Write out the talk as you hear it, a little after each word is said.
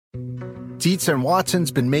Dietz and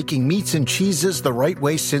Watson's been making meats and cheeses the right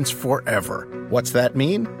way since forever. What's that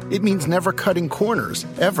mean? It means never cutting corners,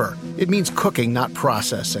 ever. It means cooking, not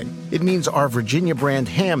processing. It means our Virginia brand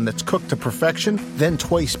ham that's cooked to perfection, then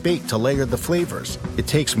twice baked to layer the flavors. It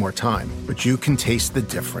takes more time, but you can taste the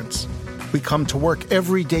difference. We come to work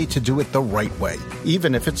every day to do it the right way,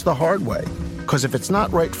 even if it's the hard way. Because if it's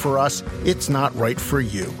not right for us, it's not right for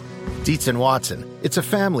you. Dietz and Watson, it's a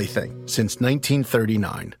family thing since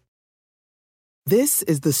 1939. This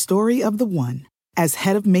is the story of the one. As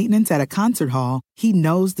head of maintenance at a concert hall, he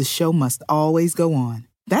knows the show must always go on.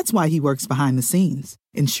 That's why he works behind the scenes,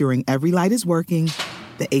 ensuring every light is working,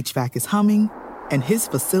 the HVAC is humming, and his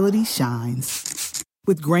facility shines.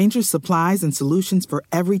 With Grainger's supplies and solutions for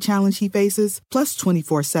every challenge he faces, plus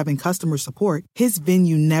 24/7 customer support, his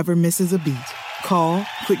venue never misses a beat. Call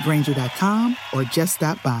quickgrainger.com or just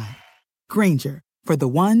stop by. Grainger, for the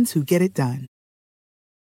ones who get it done.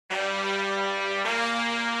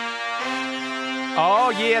 Oh,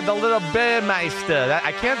 yeah, the little Burmeister.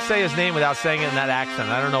 I can't say his name without saying it in that accent.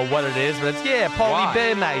 I don't know what it is, but it's, Paulie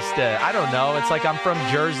Burmeister. I don't know. It's like I'm from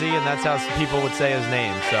Jersey, and that's how people would say his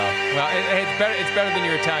name. So, well, it's better than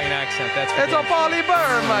your Italian accent. That's it's a Paulie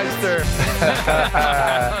Burmeister.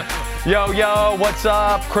 Yo, what's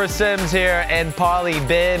up? Chris Sims here, and Paulie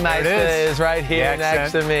Burmeister is right here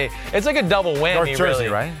next to me. It's like a double whammy, North Jersey, really.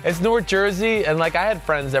 Right? It's North Jersey, and like I had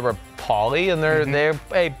friends that were Paulie, and they're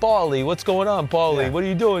hey, Paulie, what's going on, Paulie? What are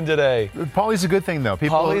you doing today? Paulie's a good thing, though.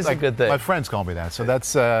 Paulie's a good thing. My friends call me that, so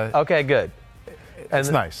that's okay, good. It's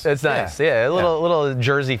nice. It's nice. Yeah, a little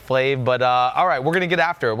Jersey flav. But all right, we're going to get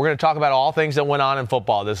after it. We're going to talk about all things that went on in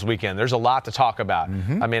football this weekend. There's a lot to talk about.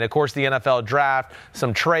 I mean, of course, the NFL draft,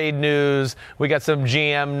 some trade news. We got some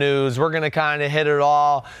GM news. We're going to kind of hit it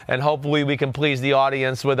all, and hopefully we can please the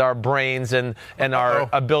audience with our brains and our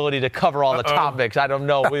ability to cover all the topics. I don't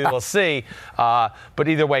know. We will see. But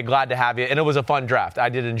either way, glad to have you. And it was a fun draft. I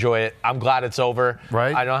did enjoy it. I'm glad it's over.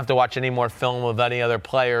 Right. I don't have to watch any more film of any other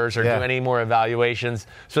players or do any more evaluations.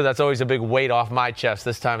 So that's always a big weight off my chest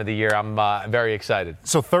this time of the year. I'm very excited.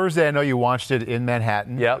 So Thursday, I know you watched it in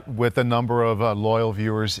Manhattan with a number of loyal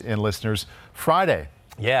viewers and listeners. Friday.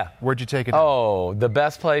 Yeah. Where'd you take it? Oh, the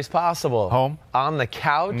best place possible. Home? On the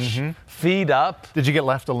couch, feet up. Did you get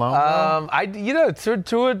left alone?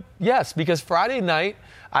 Yes, because Friday night,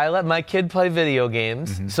 I let my kid play video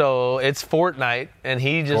games, so it's Fortnite, and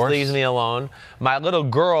he just leaves me alone. My little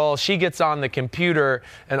girl, she gets on the computer,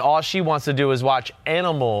 and all she wants to do is watch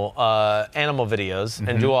animal videos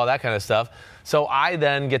and do all that kind of stuff. So I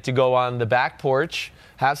then get to go on the back porch,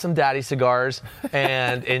 have some daddy cigars,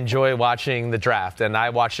 and enjoy watching the draft. And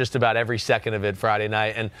I watched just about every second of it Friday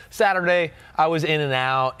night. And Saturday, I was in and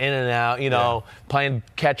out, playing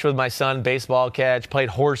catch with my son, baseball catch, played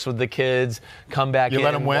horse with the kids, come back in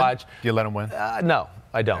and watch. Do you let him win? No.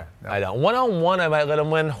 I don't. No. I don't. One-on-one, I might let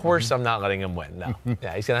him win. Horse, I'm not letting him win. No.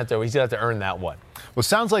 Yeah, he's gonna have to earn that one. Well,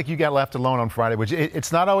 sounds like you got left alone on Friday, which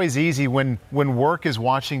it's not always easy when work is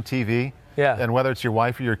watching TV. Yeah. And whether it's your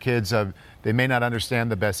wife or your kids, they may not understand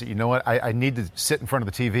the best. You know what? I need to sit in front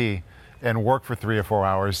of the TV and work for 3 or 4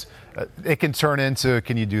 hours. It can turn into,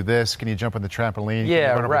 can you do this? Can you jump on the trampoline?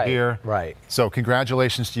 Yeah, can you run over here? Right. So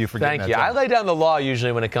congratulations to you for getting that Thank you. done. I lay down the law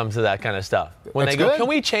usually when it comes to that kind of stuff. When That's they go, good. can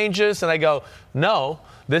we change this? And I go, no.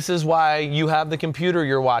 This is why you have the computer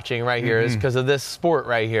you're watching right here is because of this sport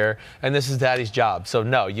right here, and this is Daddy's job. So,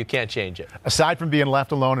 no, you can't change it. Aside from being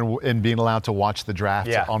left alone and being allowed to watch the draft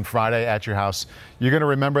on Friday at your house, you're going to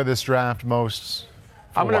remember this draft most?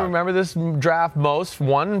 I'm going to remember this draft most,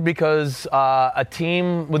 one, because a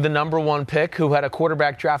team with the number 1 pick who had a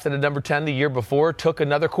quarterback drafted at number 10 the year before took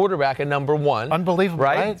another quarterback at number 1. Unbelievable,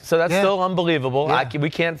 right? So that's still unbelievable. Yeah. We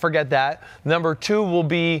can't forget that. Number 2 will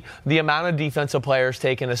be the amount of defensive players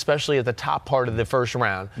taken, especially at the top part of the first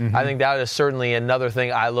round. I think that is certainly another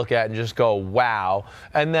thing I look at and just go, wow.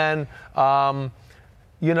 And then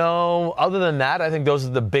other than that, I think those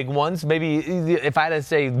are the big ones. Maybe if I had to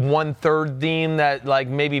say 1/3 theme that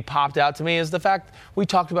maybe popped out to me is the fact we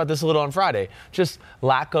talked about this a little on Friday. Just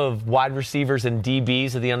lack of wide receivers and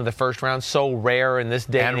DBs at the end of the first round, so rare in this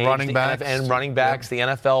day and age. Running backs. And running backs, the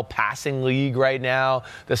NFL passing league right now,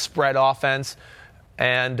 the spread offense.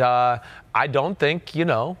 And I don't think,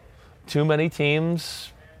 too many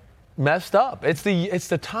teams messed up. It's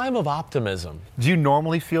the time of optimism. Do you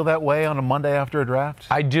normally feel that way on a Monday after a draft?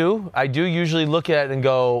 I do usually look at it and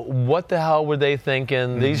go, what the hell were they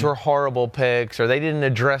thinking? These were horrible picks, or they didn't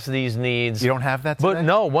address these needs. You don't have that today? But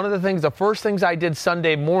no, the first things I did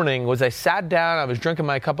Sunday morning was I sat down, I was drinking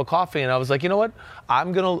my cup of coffee, and I was like, you know what? I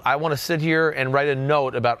want to sit here and write a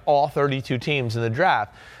note about all 32 teams in the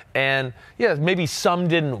draft. And, yeah, maybe some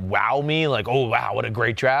didn't wow me, like, oh, wow, what a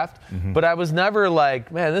great draft. But I was never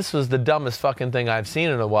like, man, this was the dumbest fucking thing I've seen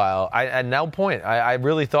in a while. At no point. I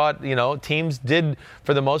really thought, teams did,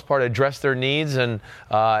 for the most part, address their needs. And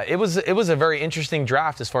it was a very interesting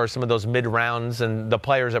draft as far as some of those mid-rounds and the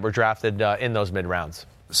players that were drafted in those mid-rounds.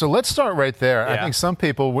 So let's start right there. Yeah. I think some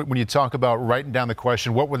people, when you talk about writing down the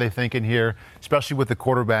question, what were they thinking here, especially with the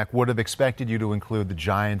quarterback, would have expected you to include the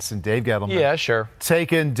Giants and Dave Gettleman. Yeah, sure.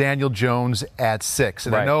 Taking Daniel Jones at 6.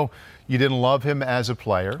 And I know you didn't love him as a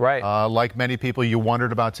player. Right. Like many people, you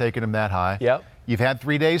wondered about taking him that high. Yep. You've had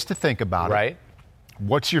 3 days to think about it. Right.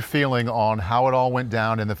 What's your feeling on how it all went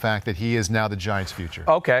down and the fact that he is now the Giants' future?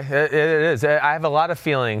 Okay, it is. I have a lot of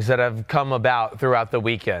feelings that have come about throughout the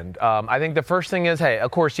weekend. I think the first thing is, hey, of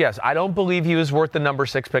course, yes, I don't believe he was worth the number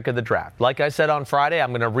 6 pick of the draft. Like I said on Friday, I'm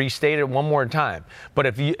going to restate it one more time. But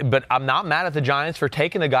I'm not mad at the Giants for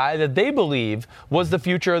taking a guy that they believe was the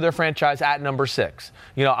future of their franchise at number 6.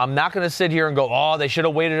 I'm not going to sit here and go, oh, they should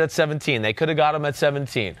have waited at 17. They could have got him at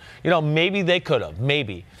 17. Maybe they could have,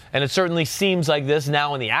 maybe. And it certainly seems like this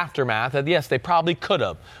now in the aftermath that, yes, they probably could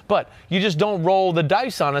have. But you just don't roll the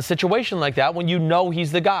dice on a situation like that when you know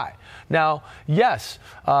he's the guy. Now, yes,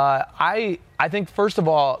 I think, first of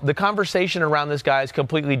all, the conversation around this guy is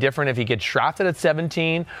completely different if he gets drafted at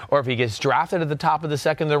 17 or if he gets drafted at the top of the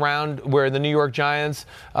second round where the New York Giants,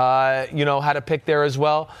 had a pick there as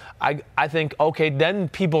well. I think, okay, then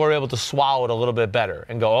people are able to swallow it a little bit better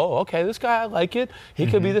and go, oh, okay, this guy, I like it. He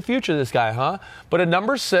could be the future of this guy, huh? But at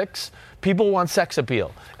number 6, people want sex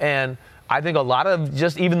appeal. And I think a lot of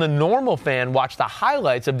just even the normal fan watched the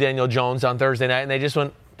highlights of Daniel Jones on Thursday night and they just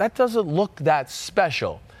went, that doesn't look that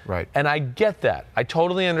special. Right. And I get that. I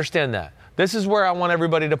totally understand that. This is where I want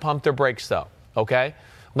everybody to pump their brakes, though, okay?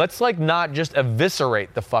 Let's, not just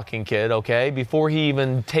eviscerate the fucking kid, okay, before he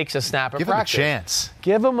even takes a snap at practice. Give him a chance.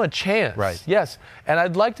 Give him a chance. Right. Yes. And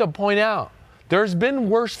I'd like to point out, there's been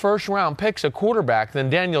worse first-round picks at quarterback than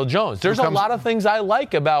Daniel Jones. There's a lot of things I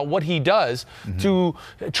like about what he does to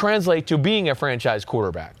translate to being a franchise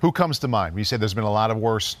quarterback. Who comes to mind? You said there's been a lot of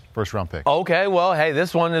worse first-round picks. Okay, well, hey,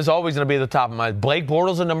 this one is always going to be at the top of my mind. Blake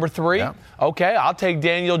Bortles at number 3. Yeah. Okay, I'll take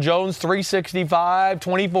Daniel Jones 365,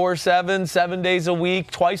 24/7, 7 days a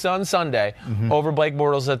week, twice on Sunday, over Blake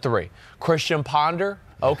Bortles at 3. Christian Ponder,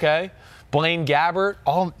 okay. Blaine Gabbert.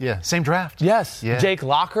 Same draft. Yes. Yeah. Jake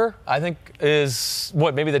Locker, I think, is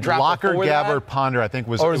maybe the draft Locker, before Gabbert, that? Ponder, I think it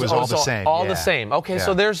was all the same. All the same. Okay,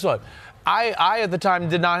 so there's what. I at the time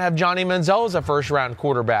did not have Johnny Manziel as a first-round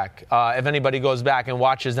quarterback. If anybody goes back and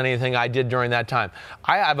watches anything I did during that time,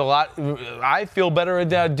 I feel better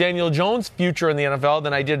at Daniel Jones' future in the NFL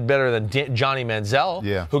than I did better than Johnny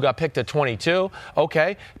Manziel, who got picked at 22.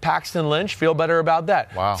 Okay, Paxton Lynch, feel better about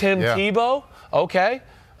that. Wow. Tim Tebow, okay.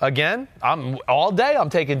 Again, I'm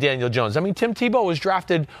taking Daniel Jones. I mean, Tim Tebow was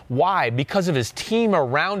drafted. Why? Because of his team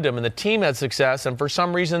around him, and the team had success. And for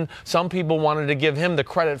some reason, some people wanted to give him the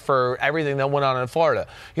credit for everything that went on in Florida.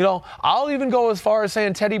 I'll even go as far as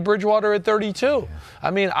saying Teddy Bridgewater at 32. Yeah. I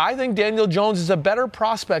mean, I think Daniel Jones is a better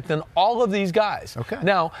prospect than all of these guys. Okay.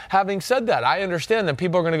 Now, having said that, I understand that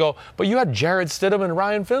people are going to go, but you had Jarrett Stidham and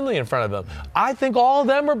Ryan Finley in front of him. I think all of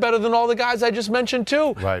them are better than all the guys I just mentioned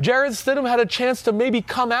too. Right. Jarrett Stidham had a chance to maybe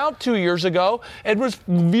come out 2 years ago and was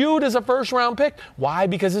viewed as a first-round pick. Why?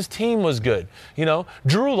 Because his team was good.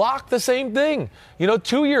 Drew Lock, the same thing.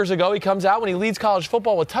 2 years ago, he comes out when he leads college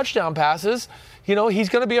football with touchdown passes. He's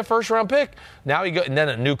going to be a first-round pick. Now and then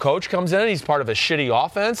a new coach comes in, and he's part of a shitty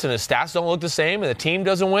offense, and his stats don't look the same, and the team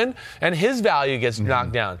doesn't win, and his value gets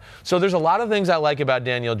knocked down. So there's a lot of things I like about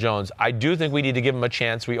Daniel Jones. I do think we need to give him a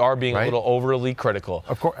chance. We are being a little overly critical.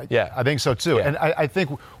 Of course. Yeah. I think so, too. Yeah. And I think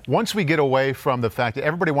once we get away from the fact that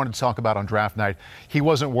everybody wanted to talk about on draft night, he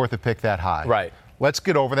wasn't worth a pick that high. Right. Let's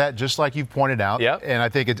get over that, just like you've pointed out. Yep. And I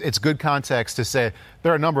think it's good context to say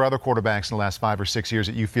there are a number of other quarterbacks in the last 5 or 6 years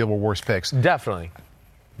that you feel were worse picks. Definitely.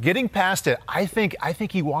 Getting past it, I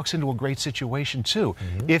think he walks into a great situation too.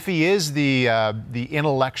 If he is the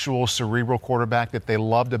intellectual, cerebral quarterback that they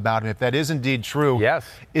loved about him, if that is indeed true, yes.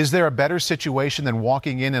 Is there a better situation than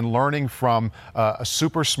walking in and learning from a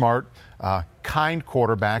super smart, kind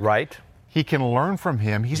quarterback? Right. He can learn from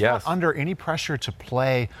him. He's not under any pressure to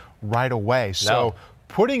play right away. So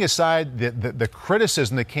putting aside the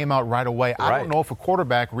criticism that came out right away, I don't know if a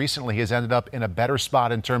quarterback recently has ended up in a better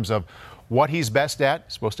spot in terms of what he's best at.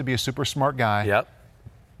 Supposed to be a super smart guy. Yep.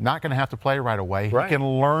 not going to have to play right away. Right. He can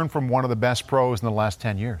learn from one of the best pros in the last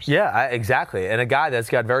 10 years. Yeah, exactly. And a guy that's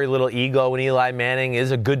got very little ego in Eli Manning,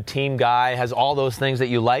 is a good team guy, has all those things that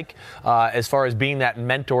you like as far as being that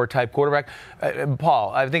mentor-type quarterback.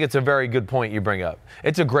 Paul, I think it's a very good point you bring up.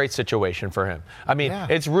 It's a great situation for him. I mean,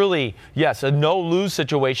 It's really, yes, a no-lose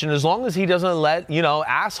situation as long as he doesn't let,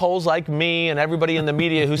 assholes like me and everybody in the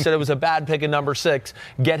media who said it was a bad pick at number 6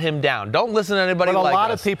 get him down. Don't listen to anybody like us. But a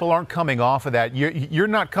lot of people aren't coming off of that. You're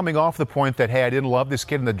not coming off the point that, hey, I didn't love this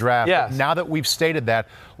kid in the draft. Yes. But now that we've stated that,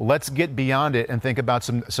 let's get beyond it and think about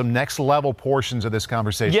some next level portions of this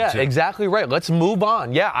conversation. Yeah, too. exactly right. Let's move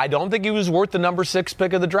on. Yeah, I don't think he was worth the number 6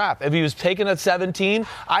 pick of the draft. If he was taken at 17,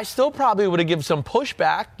 I still probably would have given some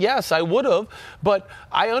pushback. Yes, I would have. But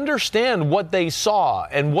I understand what they saw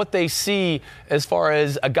and what they see as far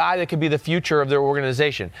as a guy that could be the future of their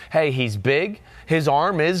organization. Hey, he's big. His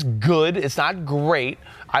arm is good. It's not great.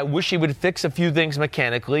 I wish he would fix a few things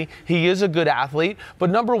mechanically. He is a good athlete. But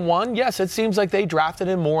number 1, yes, it seems like they drafted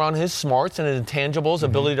him more on his smarts and his intangibles,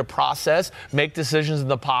 ability to process, make decisions in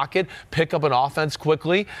the pocket, pick up an offense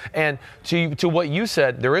quickly. And to what you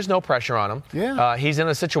said, there is no pressure on him. Yeah. He's in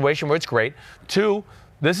a situation where it's great. 2,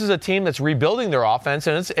 this is a team that's rebuilding their offense,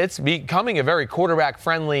 and it's becoming a very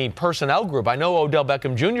quarterback-friendly personnel group. I know Odell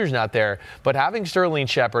Beckham Jr. is not there, but having Sterling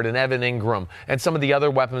Shepard and Evan Ingram and some of the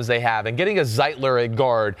other weapons they have, and getting a Zeitler at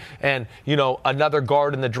guard, and another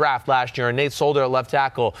guard in the draft last year, and Nate Solder at left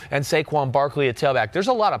tackle, and Saquon Barkley at tailback. There's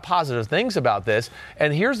a lot of positive things about this,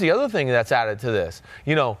 and here's the other thing that's added to this.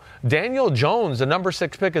 Daniel Jones, the number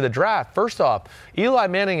 6 pick of the draft. First off, Eli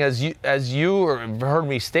Manning, as you heard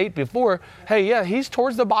me state before, hey, yeah, he's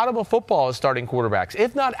towards the bottom of football as starting quarterbacks,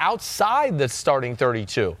 if not outside the starting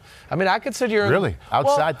 32. I mean, I could sit here and... Really?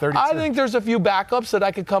 Outside 32? I think there's a few backups that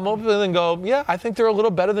I could come up with and go, yeah, I think they're a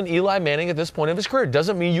little better than Eli Manning at this point of his career.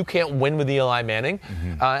 Doesn't mean you can't win with Eli Manning.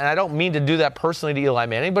 And I don't mean to do that personally to Eli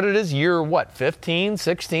Manning, but it is year, 15,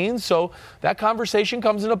 16? So that conversation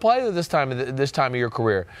comes into play at this time of your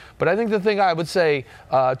career. But I think the thing I would say,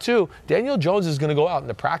 too, Daniel Jones is going to go out in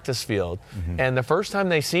the practice field, and the first time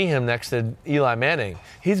they see him next to Eli Manning,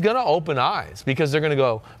 he's going to open eyes because they're going to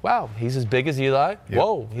go, wow, he's as big as Eli. Yep.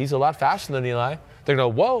 Whoa, he's a lot faster than Eli. They're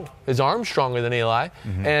going to go, whoa, his arm's stronger than Eli.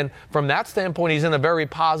 And from that standpoint, he's in a very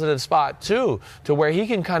positive spot, too, to where he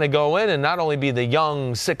can kind of go in and not only be the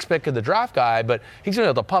young 6 pick of the draft guy, but he's going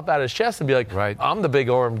to be able to puff out his chest and be like, right, I'm the big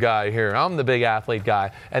arm guy here. I'm the big athlete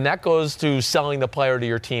guy. And that goes to selling the player to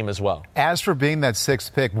your team as well. As for being that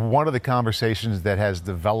 6th pick, one of the conversations that has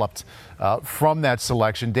developed from that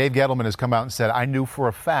selection, Dave Gettleman has come out and said, I knew for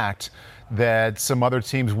a fact that some other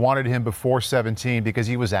teams wanted him before 17 because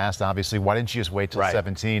he was asked, obviously, why didn't you just wait till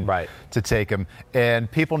 17 to take him? And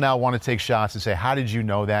people now want to take shots and say, how did you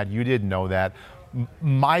know that? You didn't know that.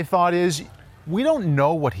 My thought is, we don't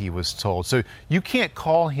know what he was told. So you can't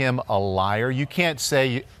call him a liar. You can't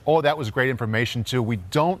say, oh, that was great information, too. We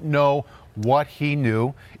don't know what he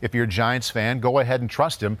knew. If you're a Giants fan, go ahead and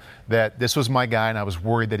trust him that this was my guy, and I was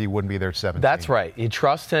worried that he wouldn't be there at 17. That's right. You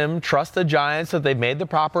trust him, trust the Giants that they've made the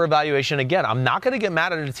proper evaluation. Again, I'm not going to get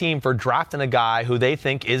mad at a team for drafting a guy who they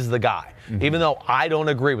think is the guy, even though I don't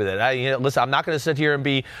agree with it. Listen, I'm not going to sit here and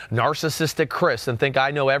be narcissistic Chris and think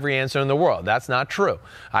I know every answer in the world. That's not true.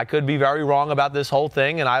 I could be very wrong about this whole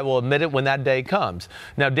thing, and I will admit it when that day comes.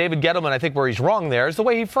 Now, David Gettleman, I think where he's wrong there is the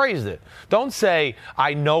way he phrased it. Don't say,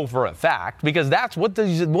 I know for a fact, because that's what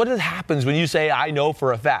happens when you say, I know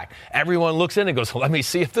for a fact. Everyone looks in and goes, well, let me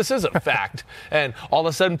see if this is a fact. And all of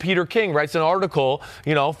a sudden, Peter King writes an article,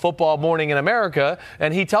 Football Morning in America,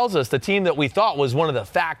 and he tells us the team that we thought was one of the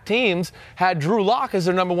fact teams had Drew Lock as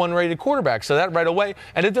their number 1 rated quarterback. So that right away,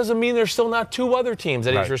 and it doesn't mean there's still not 2 other teams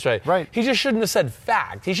that he's respected. Right. He just shouldn't have said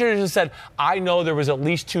fact. He should have just said, I know there was at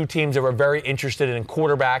least 2 teams that were very interested in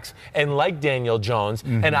quarterbacks and like Daniel Jones,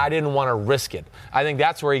 and I didn't want to risk it. I think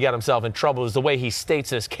that's where he got himself in trouble, is the way he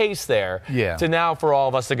states his case there. Yeah. To now for all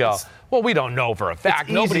of us to go, well, we don't know for a fact.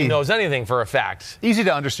 Nobody knows anything for a fact. Easy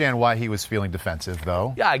to understand why he was feeling defensive,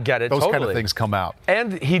 though. Yeah, I get it. Those totally. kind of things come out.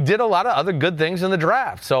 And he did a lot of other good things in the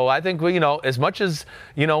draft. So I think, as much as,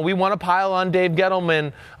 we want to pile on Dave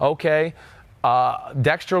Gettleman, okay,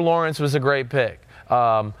 Dexter Lawrence was a great pick.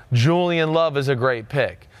 Julian Love is a great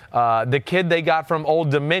pick. The kid they got from Old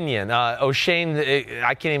Dominion, O'Shane,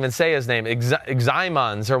 I can't even say his name,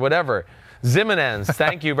 Ximons or whatever. Zimenez,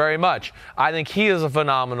 thank you very much. I think he is a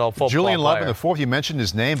phenomenal football Julian Love player. in the 4th, you mentioned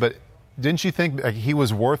his name, but Didn't you think he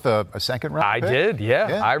was worth a second round pick? I did,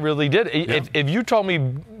 yeah. I really did. Yeah. If you told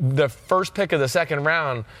me the first pick of the second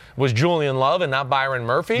round was Julian Love and not Byron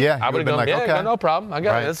Murphy, I would have gone, okay. No problem. I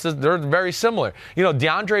got it. They're very similar.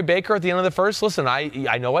 DeAndre Baker at the end of the first, listen,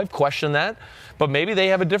 I know I've questioned that, but maybe they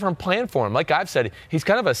have a different plan for him. Like I've said, he's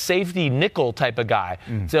kind of a safety nickel type of guy.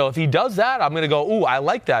 So if he does that, I'm going to go, ooh, I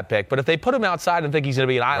like that pick. But if they put him outside and think he's going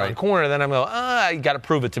to be an island corner, then I'm going to go, you got to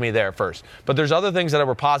prove it to me there first. But there's other things that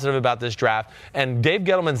were positive about this draft. And Dave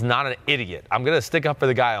Gettleman's not an idiot. I'm going to stick up for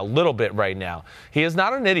the guy a little bit right now. He is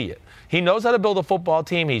not an idiot. He knows how to build a football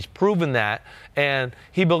team. He's proven that. And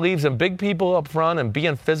he believes in big people up front and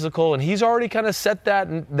being physical. And he's already kind of set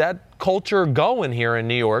that culture going here in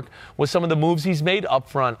New York with some of the moves he's made up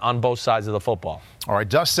front on both sides of the football. All right,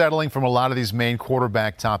 dust settling from a lot of these main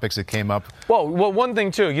quarterback topics that came up. Well, one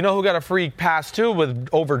thing, too. You know who got a free pass, too, with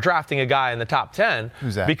overdrafting a guy in the top 10?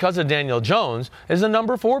 Who's that? Because of Daniel Jones, is the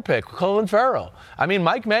number 4 pick, Colin Farrell. I mean,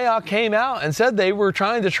 Mike Mayock came out and said they were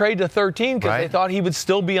trying to trade to 13 because they thought he would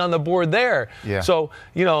still be on the board there. Yeah. So,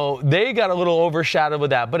 they got a little overshadowed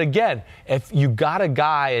with that. But, again, if you got a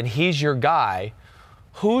guy and he's your guy,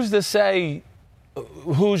 who's to say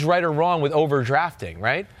who's right or wrong with overdrafting,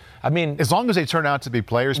 right? I mean, as long as they turn out to be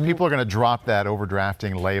players, people are going to drop that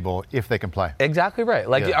overdrafting label if they can play. Exactly right.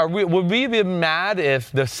 Would we be mad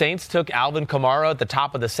if the Saints took Alvin Kamara at the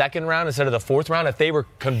top of the second round instead of the fourth round if they were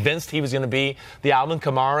convinced he was going to be the Alvin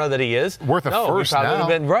Kamara that he is? Worth a first we probably now.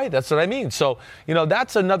 Would have been, right, that's what I mean. So,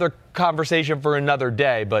 that's another conversation for another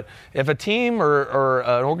day. But if a team or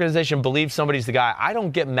an organization believes somebody's the guy, I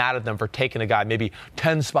don't get mad at them for taking a guy maybe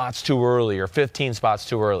 10 spots too early or 15 spots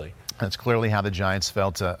too early. That's clearly how the Giants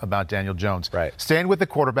felt about Daniel Jones. Right. Staying with the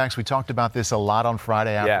quarterbacks, we talked about this a lot on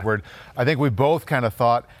Friday afterward. I think we both kind of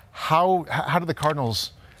thought, how do the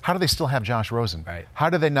Cardinals, how do they still have Josh Rosen? Right. How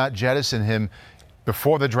do they not jettison him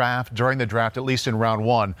before the draft, during the draft, at least in round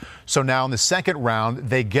 1? So now in the second round,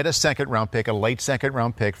 they get a second-round pick, a late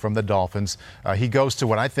second-round pick from the Dolphins. He goes to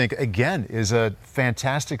what I think, again, is a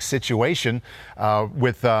fantastic situation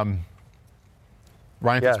with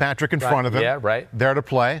Ryan Fitzpatrick in front of him. Yeah, right. There to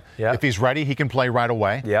play. Yeah. If he's ready, he can play right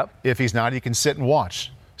away. Yep. If he's not, he can sit and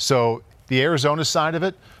watch. So the Arizona side of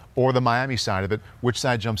it or the Miami side of it, which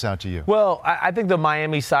side jumps out to you? Well, I think the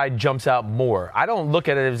Miami side jumps out more. I don't look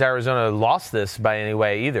at it as Arizona lost this by any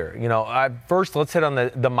way either. First, let's hit on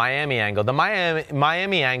the Miami angle. The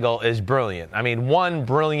Miami angle is brilliant. I mean,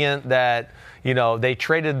 brilliant that, they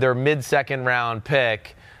traded their mid-second round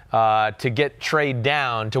pick to get trade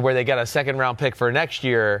down to where they got a second-round pick for next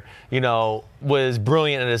year, was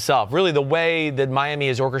brilliant in itself. Really, the way that Miami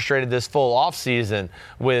has orchestrated this full offseason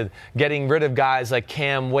with getting rid of guys like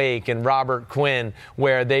Cam Wake and Robert Quinn,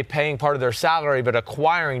 where they paying part of their salary but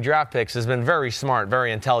acquiring draft picks has been very smart,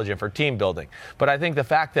 very intelligent for team building. But I think the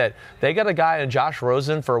fact that they got a guy in Josh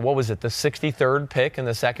Rosen for, the 63rd pick in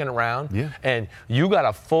the second round, and you got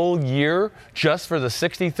a full year just for the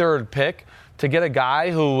 63rd pick, to get a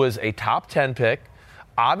guy who was a top 10 pick,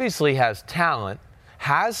 obviously has talent,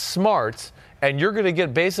 has smarts, and you're going to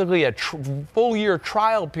get basically a full year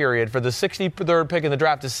trial period for the 63rd pick in the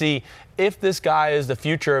draft to see if this guy is the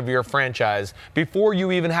future of your franchise before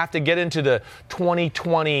you even have to get into the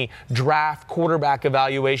 2020 draft quarterback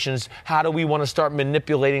evaluations. How do we want to start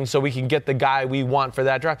manipulating so we can get the guy we want for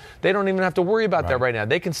that draft? They don't even have to worry about that right now.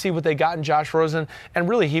 They can see what they got in Josh Rosen, and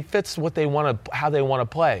really he fits what they want to, how they want to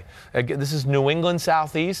play. This is New England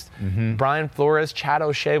Southeast. Brian Flores, Chad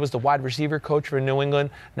O'Shea was the wide receiver coach for New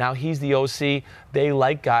England. Now he's the OC. They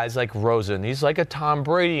like guys like Rosen. He's like a Tom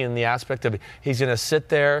Brady in the aspect of he's going to sit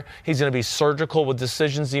there. He's going to be surgical with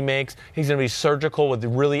decisions he makes. He's going to be surgical with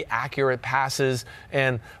really accurate passes.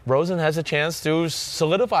 And Rosen has a chance to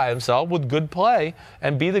solidify himself with good play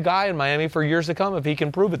and be the guy in Miami for years to come if he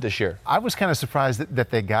can prove it this year. I was kind of surprised that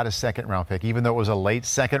they got a second-round pick, even though it was a late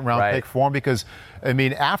second-round pick for him, because, I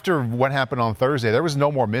mean, after what happened on Thursday, there was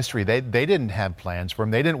no more mystery. They didn't have plans for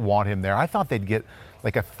him. They didn't want him there. I thought they'd get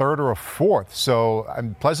like a third or a fourth. So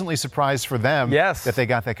I'm pleasantly surprised for them that they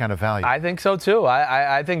got that kind of value. I think so, too.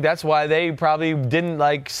 I think that's why they probably didn't,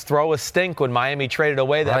 throw a stink when Miami traded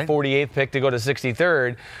away that 48th pick to go to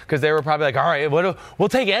 63rd, because they were probably like, all right, we'll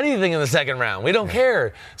take anything in the second round. We don't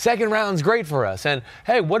care. Second round's great for us. And,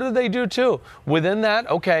 hey, what did they do, too? Within that,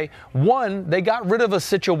 they got rid of a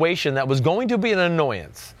situation that was going to be an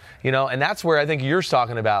annoyance. And that's where I think you're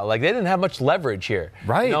talking about. They didn't have much leverage here.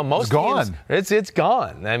 Right. Most it's gone. Teams, it's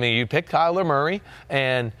gone. I mean, you pick Kyler Murray,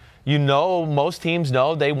 and most teams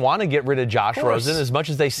know they want to get rid of Josh Rosen as much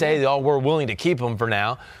as they say, we're willing to keep him for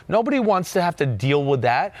now. Nobody wants to have to deal with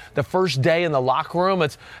that. The first day in the locker room,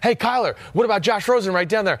 it's, hey, Kyler, what about Josh Rosen right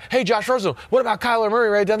down there? Hey, Josh Rosen, what about Kyler Murray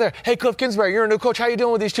right down there? Hey, Cliff Kingsbury, you're a new coach. How you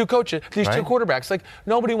doing with these two coaches, these two quarterbacks? Like,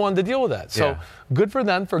 nobody wanted to deal with that. So good for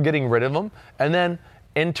them for getting rid of them. And then,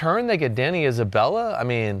 in turn, they get Danny Isabella. I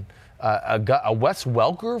mean, a Wes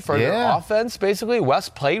Welker for their offense, basically. Wes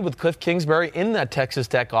played with Cliff Kingsbury in that Texas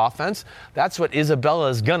Tech offense. That's what Isabella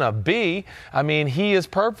is going to be. I mean, he is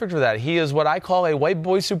perfect for that. He is what I call a white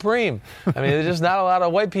boy supreme. I mean, there's just not a lot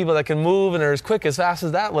of white people that can move and are as quick, as fast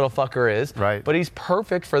as that little fucker is. Right. But he's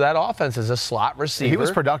perfect for that offense as a slot receiver. He was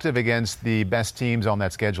productive against the best teams on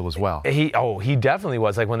that schedule as well. He definitely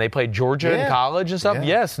was. Like when they played Georgia in college and stuff.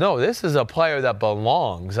 Yes, no, this is a player that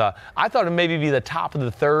belongs. I thought it maybe be the top of the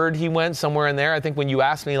third. He went somewhere in there, I think, when you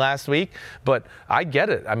asked me last week. But I get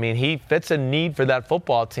it. I mean, he fits a need for that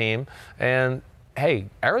football team. And, hey,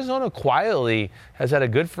 Arizona quietly has had a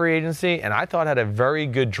good free agency, and I thought had a very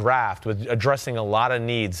good draft with addressing a lot of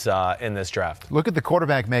needs in this draft. Look at the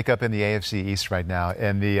quarterback makeup in the AFC East right now,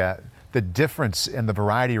 and the difference in the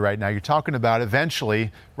variety right now. You're talking about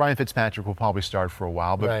eventually Ryan Fitzpatrick will probably start for a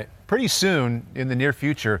while, but pretty soon in the near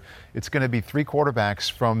future, it's going to be 3 quarterbacks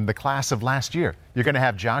from the class of last year. You're going to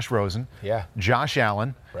have Josh Rosen, Josh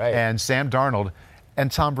Allen, and Sam Darnold, and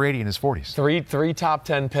Tom Brady in his 40s. Three top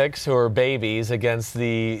 10 picks who are babies against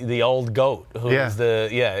the old GOAT, who is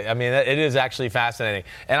I mean, it is actually fascinating.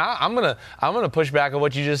 And I'm gonna push back on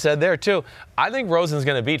what you just said there too. I think Rosen's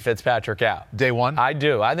gonna beat Fitzpatrick out. Day one? I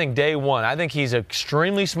do. I think day one. I think he's an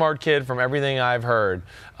extremely smart kid from everything I've heard.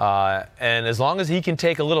 And as long as he can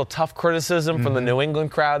take a little tough criticism from the New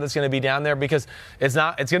England crowd that's going to be down there, because it's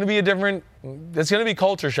going to be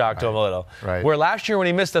culture shock to him a little. Right. Where last year when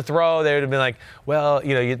he missed a throw, they would have been like, well,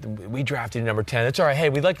 we drafted you number 10. It's all right. Hey,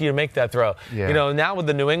 we'd like you to make that throw. Yeah. Now with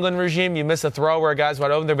the New England regime, you miss a throw where a guy's wide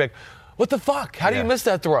open, they're like, what the fuck? How do you miss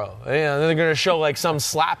that throw? They're going to show like some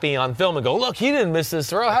slappy on film and go, look, he didn't miss this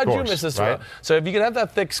throw. How'd you miss this throw? So if you can have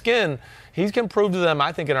that thick skin, he can prove to them,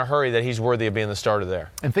 I think, in a hurry that he's worthy of being the starter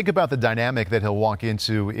there. And think about the dynamic that he'll walk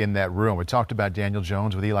into in that room. We talked about Daniel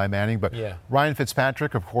Jones with Eli Manning, but Ryan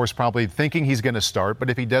Fitzpatrick, of course, probably thinking he's going to start, but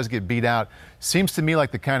if he does get beat out, seems to me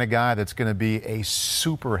like the kind of guy that's going to be a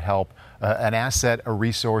super help, an asset, a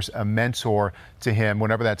resource, a mentor to him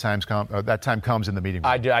whenever that time comes in the meeting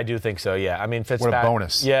room. I do think so, yeah. I mean, Fitzpatrick. What a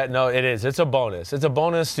bonus. Yeah, no, it is. It's a bonus. It's a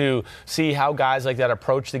bonus to see how guys like that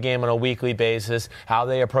approach the game on a weekly basis, how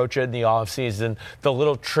they approach it in the offseason, the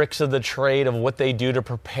little tricks of the trade of what they do to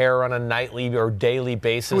prepare on a nightly or daily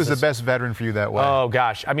basis. Who was the best veteran for you that way? Oh,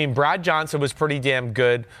 gosh. I mean, Brad Johnson was pretty damn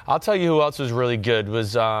good. I'll tell you who else was really good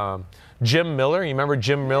was Jim Miller. You remember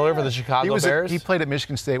Jim Miller for the Chicago Bears? He played at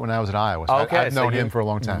Michigan State when I was at Iowa. So okay, I've known him for a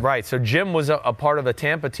long time. Right. So Jim was a part of a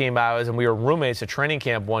Tampa team I was, and we were roommates at training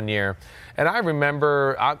camp one year. And I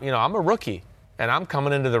remember, I'm a rookie. And I'm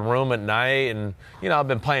coming into the room at night, and, I've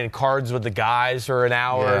been playing cards with the guys for an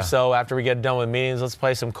hour or so after we get done with meetings. Let's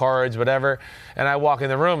play some cards, whatever. And I walk in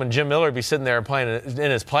the room, and Jim Miller would be sitting there playing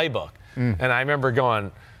in his playbook. And I remember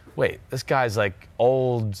going, wait, this guy's like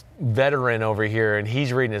old veteran over here, and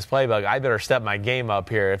he's reading his playbook. I better step my game up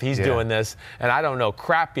here if he's doing this. And I don't know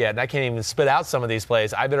crap yet, and I can't even spit out some of these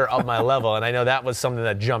plays. I better up my level, and I know that was something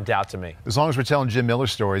that jumped out to me. As long as we're telling Jim Miller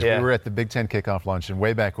stories, we were at the Big Ten kickoff luncheon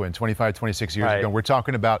way back when, 25, 26 years ago. We're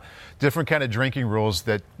talking about different kind of drinking rules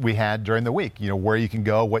that we had during the week, where you can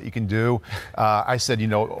go, what you can do. I said,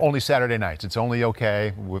 only Saturday nights. It's only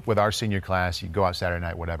okay with our senior class. You go out Saturday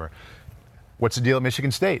night, whatever. What's the deal at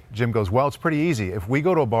Michigan State? Jim goes, well, it's pretty easy. If we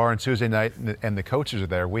go to a bar on Tuesday night and the coaches are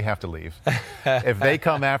there, we have to leave. If they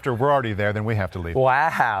come after we're already there, then we have to leave.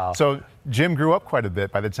 Wow. So Jim grew up quite a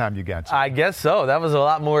bit by the time you got to. I guess so. That was a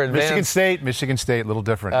lot more advanced. Michigan State, a little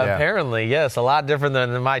different. Apparently, yes, a lot different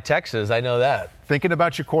than my Texas. I know that. Thinking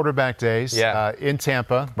about your quarterback days in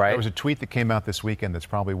Tampa, there was a tweet that came out this weekend that's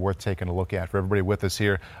probably worth taking a look at for everybody with us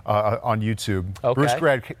here on YouTube.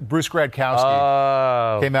 Okay. Bruce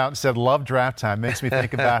Gradkowski came out and said, love draft time. Makes me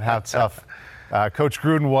think about how tough Coach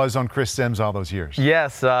Gruden was on Chris Sims all those years.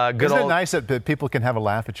 Yes. Isn't it nice that people can have a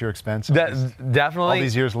laugh at your expense? Definitely. All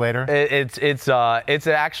these years later? It's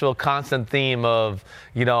an actual constant theme of,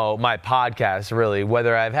 my podcast, really.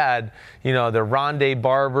 Whether I've had, the Rondé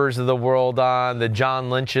Barbers of the world on, the John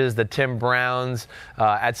Lynches, the Tim Browns.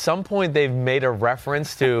 At some point, they've made a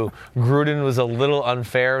reference to Gruden was a little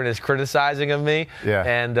unfair in his criticizing of me. Yeah.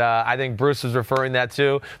 And I think Bruce was referring that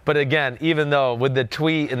too. But again, even though with the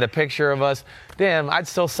tweet and the picture of us, damn, I'd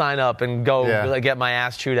still sign up and go get my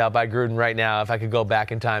ass chewed out by Gruden right now if I could go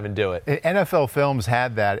back in time and do it. NFL Films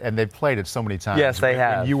had that, and they've played it so many times. Yes, they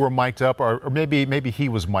have. When you were mic'd up, or maybe he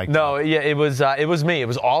was mic'd up. No, yeah, it was me. It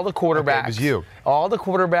was all the quarterbacks. Okay, it was you. All the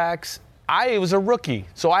quarterbacks. I was a rookie,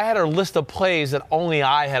 so I had a list of plays that only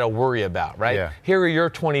I had to worry about, right? Yeah. Here are your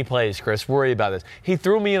 20 plays, Chris. Worry about this. He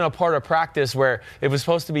threw me in a part of practice where it was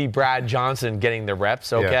supposed to be Brad Johnson getting the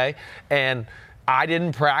reps, okay? Yeah. And I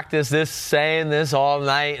didn't practice this, saying this all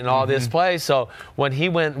night and all this play. So when he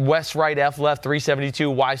went West, right, F, left, 372,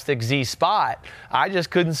 Y, stick, Z, spot, I just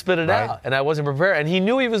couldn't spit it out, and I wasn't prepared. And he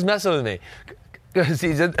knew he was messing with me. Because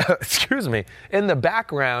he's, excuse me, in the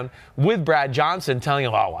background with Brad Johnson telling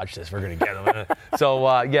him, oh, watch this, we're going to get him. So,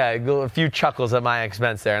 a few chuckles at my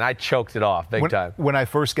expense there, and I choked it off big time. When I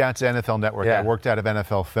first got to NFL Network, I worked out of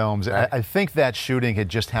NFL Films. Right. I think that shooting had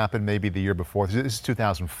just happened maybe the year before. This is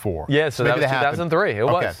 2004. Yeah, so that was 2003. It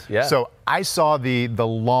was, yeah. So I saw the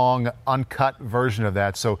long, uncut version of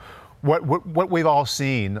that. So what we've all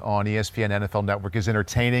seen on ESPN NFL Network is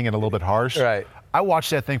entertaining and a little bit harsh. Right. I watched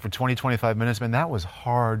that thing for 20, 25 minutes, man. That was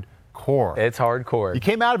hardcore. It's hardcore. You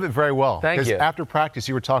came out of it very well. Thank you. Because after practice,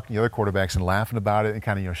 you were talking to the other quarterbacks and laughing about it and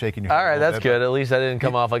kind of, shaking your head. All right, that's good. At least I didn't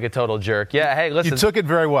come off like a total jerk. Yeah, hey, listen. You took it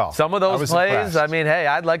very well. Some of those plays, impressed. I mean, hey,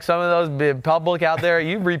 I'd like some of those public out there.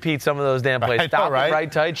 You repeat some of those damn plays. Stop right?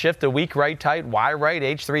 right tight, shift a weak right tight, Y right,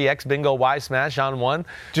 H3, X bingo, Y smash on one.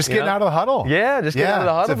 Just getting out of the huddle. Yeah, just getting out of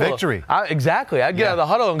the huddle. It's a victory. Exactly. I'd get out of the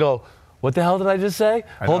huddle and go, what the hell did I just say?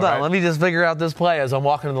 Hold on, let me just figure out this play as I'm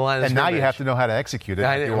walking to the line of scrimmage. And now you have to know how to execute it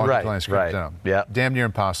if you want to play in scrimmage down. Yep. Damn near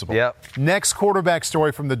impossible. Yep. Next quarterback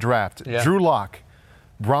story from the draft. Yep. Drew Lock,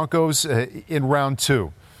 Broncos in round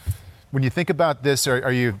 2. When you think about this,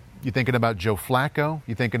 are you thinking about Joe Flacco?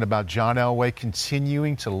 You thinking about John Elway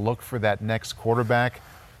continuing to look for that next quarterback?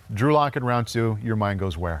 Drew Lock in round 2, your mind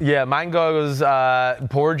goes where? Yeah, mine goes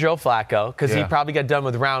poor Joe Flacco, because he probably got done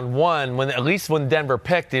with round 1, at least when Denver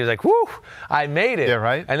picked, he was like, whew, I made it. Yeah,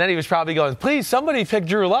 right. And then he was probably going, please, somebody pick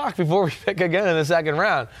Drew Lock before we pick again in the second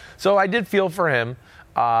round. So I did feel for him.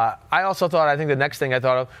 I think the next thing I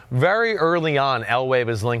thought of, very early on, Elway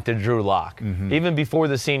was linked to Drew Lock. Even before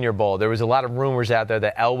the Senior Bowl, there was a lot of rumors out there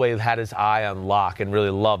that Elway had his eye on Lock and really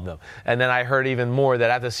loved him. And then I heard even more that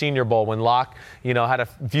at the Senior Bowl, when Lock,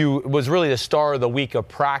 was really the star of the week of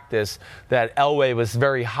practice, that Elway was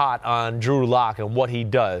very hot on Drew Lock and what he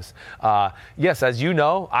does. Yes, as you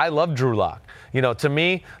know, I love Drew Lock. To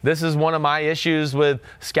me, this is one of my issues with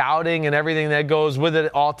scouting and everything that goes with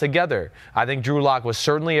it all together. I think Drew Lock was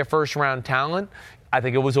certainly a first-round talent. I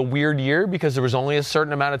think it was a weird year because there was only a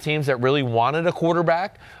certain amount of teams that really wanted a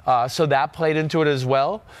quarterback, so that played into it as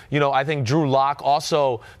well. I think Drew Lock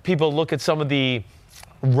also, people look at some of the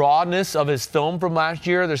rawness of his film from last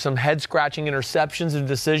year. There's some head-scratching interceptions and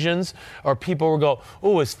decisions, or people will go,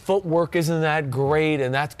 oh, his footwork isn't that great,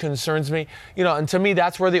 and that concerns me. And to me,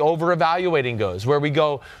 that's where the over-evaluating goes, where we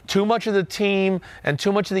go, too much of the team and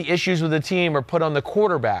too much of the issues with the team are put on the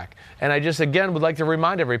quarterback. And I just, again, would like to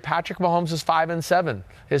remind everybody, Patrick Mahomes is 5-7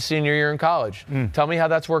 his senior year in college. Tell me how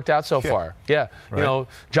that's worked out so far. Yeah. Right.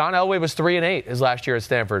 John Elway was 3-8 his last year at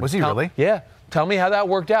Stanford. Was he really? Yeah. Tell me how that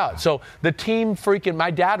worked out. So the team my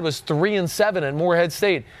dad was 3-7 at Morehead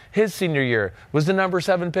State. His senior year was the number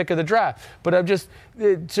 7 pick of the draft. But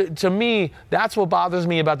to me, that's what bothers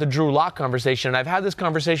me about the Drew Lock conversation. And I've had this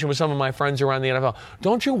conversation with some of my friends around the NFL.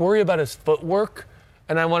 Don't you worry about his footwork?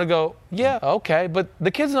 And I want to go, yeah, okay, but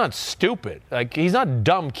the kid's not stupid. Like, he's not a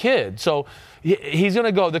dumb kid. So he's going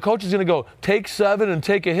to go, the coach is going to go, take 7 and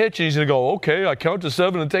take a hitch. And he's going to go, okay, I count to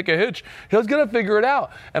 7 and take a hitch. He's going to figure it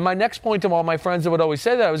out. And my next point to all my friends that would always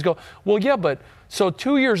say that, I was go, well, yeah, but so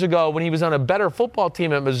 2 years ago when he was on a better football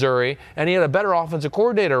team at Missouri and he had a better offensive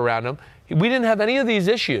coordinator around him, we didn't have any of these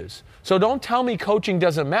issues. So don't tell me coaching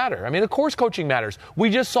doesn't matter. I mean, of course coaching matters. We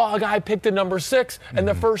just saw a guy pick the number 6, and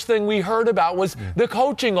the first thing we heard about was the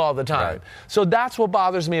coaching all the time. Right. So that's what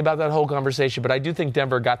bothers me about that whole conversation. But I do think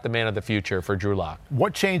Denver got the man of the future for Drew Lock.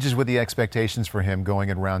 What changes with the expectations for him going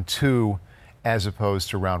in round 2 as opposed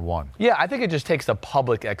to round 1? Yeah, I think it just takes the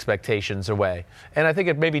public expectations away. And I think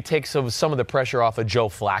it maybe takes some of the pressure off of Joe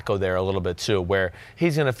Flacco there a little bit too, where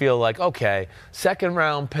he's going to feel like, okay, second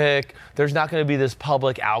round pick, there's not going to be this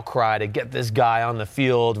public outcry to get this guy on the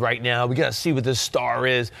field right now. We got to see what this star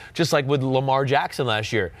is, just like with Lamar Jackson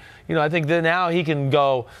last year. I think that now he can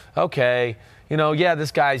go, okay,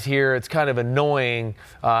 this guy's here. It's kind of annoying,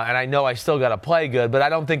 and I know I still got to play good, but I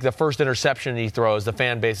don't think the first interception he throws, the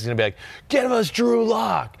fan base is going to be like, give us Drew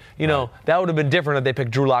Lock. That would have been different if they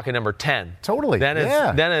picked Drew Lock at number 10. Totally. Then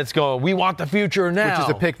it's going, we want the future now. Which is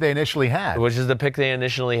the pick they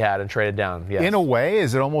initially had. And traded down, yes. In a way,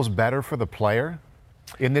 is it almost better for the player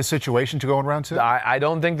in this situation to go in round 2? I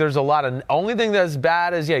don't think there's a lot of. Only thing that's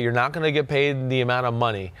bad is, you're not going to get paid the amount of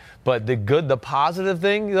money. But the positive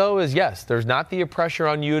thing, though, is yes, there's not the pressure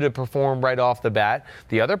on you to perform right off the bat.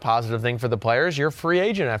 The other positive thing for the players, you're a free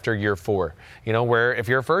agent after year 4. Where if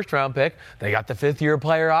you're a first-round pick, they got the 5th-year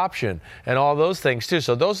player option and all those things, too.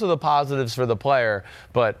 So those are the positives for the player.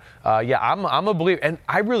 But, I'm a believer. And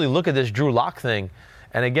I really look at this Drew Lock thing.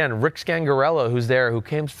 And again, Rick Scangarello, who's there, who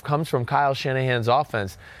comes from Kyle Shanahan's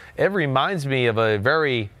offense, it reminds me of a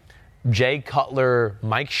very Jay Cutler,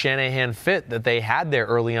 Mike Shanahan fit that they had there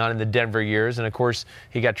early on in the Denver years. And, of course,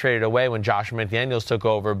 he got traded away when Josh McDaniels took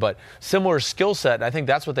over. But similar skill set, I think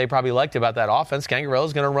that's what they probably liked about that offense.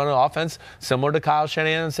 Scangarello's going to run an offense similar to Kyle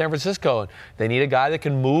Shanahan in San Francisco. And they need a guy that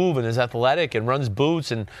can move and is athletic and runs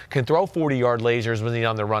boots and can throw 40-yard lasers when he's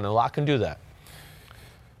on the run. And Locke can do that.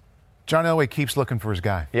 John Elway keeps looking for his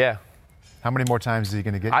guy. Yeah. How many more times is he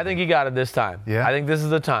going to get? I think he got it this time. Yeah. I think this is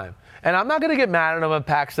the time. And I'm not going to get mad at him at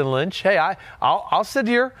Paxton Lynch. Hey, I'll sit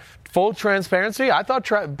here, full transparency. I thought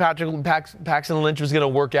Paxton Lynch was going to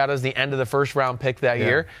work out as the end of the first-round pick that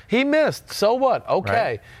year. He missed. So what?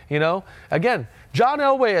 Okay. Right. Again, John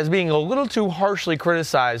Elway is being a little too harshly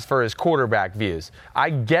criticized for his quarterback views. I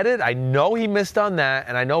get it. I know he missed on that,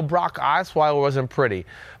 and I know Brock Osweiler wasn't pretty.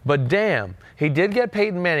 But damn, he did get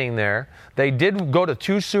Peyton Manning there. They did go to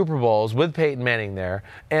 2 Super Bowls with Peyton Manning there.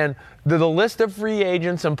 And the list of free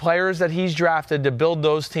agents and players that he's drafted to build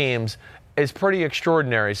those teams is pretty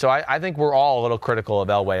extraordinary. So I think we're all a little critical of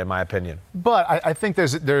Elway, in my opinion. But I think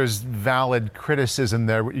there's valid criticism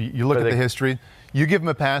there. You look at the history. You give him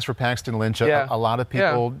a pass for Paxton Lynch. A lot of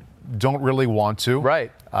people don't really want to.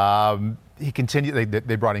 Right. He continued.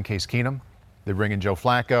 They brought in Case Keenum. They bring in Joe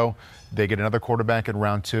Flacco. They get another quarterback in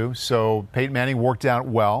round 2. So Peyton Manning worked out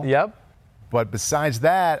well. Yep. But besides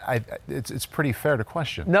that, it's pretty fair to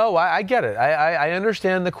question. No, I get it. I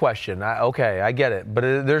understand the question. I get it. But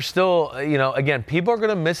there's still, again, people are going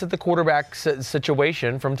to miss at the quarterback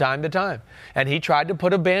situation from time to time. And he tried to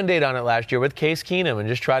put a Band-Aid on it last year with Case Keenum and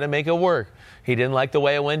just try to make it work. He didn't like the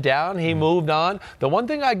way it went down. He moved on. The one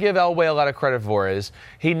thing I give Elway a lot of credit for is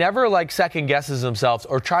he never second guesses himself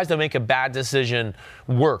or tries to make a bad decision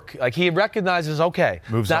work. He recognizes, okay,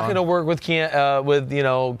 moves it's not going to work with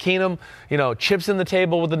Keenum. Chips in the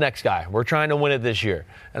table with the next guy. We're trying to win it this year,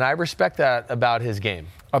 and I respect that about his game.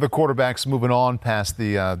 Other quarterbacks moving on past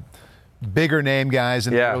the bigger name guys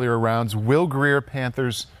in the earlier rounds. Will Grier,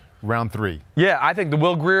 Panthers. Round 3. Yeah, I think the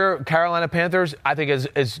Will Grier, Carolina Panthers, I think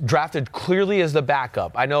is drafted clearly as the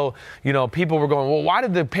backup. I know, people were going, well, why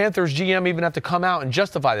did the Panthers GM even have to come out and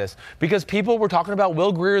justify this? Because people were talking about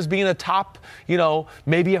Will Grier as being a top,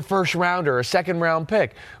 maybe a first rounder, a second round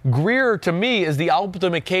pick. Grier, to me, is the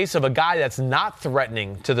ultimate case of a guy that's not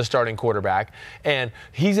threatening to the starting quarterback. And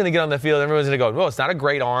he's going to get on the field, and everyone's going to go, well, it's not a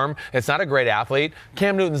great arm. It's not a great athlete.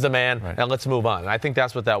 Cam Newton's the man, and let's move on. And I think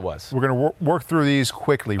that's what that was. We're going to work through these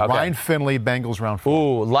quickly. Okay. Ryan Finley, Bengals round 4.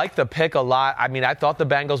 Ooh, like the pick a lot. I mean, I thought the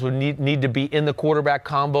Bengals would need to be in the quarterback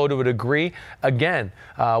combo to a degree. Again,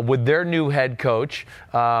 with their new head coach,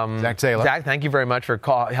 Zach Taylor. Zach, thank you very much for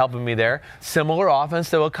helping me there. Similar offense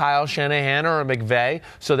to a Kyle Shanahan or a McVay.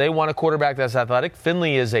 So they want a quarterback that's athletic.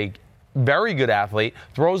 Finley is a very good athlete,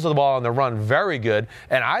 throws the ball on the run very good,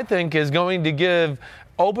 and I think is going to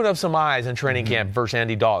open up some eyes in training camp versus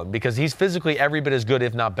Andy Dalton because he's physically every bit as good,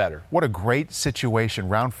 if not better. What a great situation.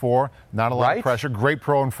 Round 4, not a lot of pressure. Great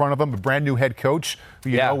pro in front of him, a brand new head coach who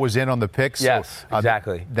you know was in on the pick. So, yes,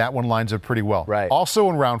 exactly. That one lines up pretty well. Right. Also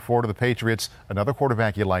in round 4 to the Patriots, another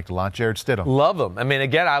quarterback you liked a lot, Jarrett Stidham. Love him. I mean,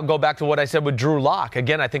 again, I'll go back to what I said with Drew Lock.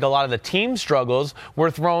 Again, I think a lot of the team struggles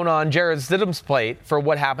were thrown on Jarrett Stidham's plate for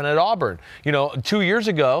what happened at Auburn. 2 years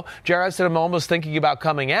ago, Jarrett Stidham almost thinking about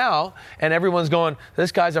coming out, and everyone's going,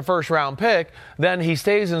 this guy's a first-round pick. Then he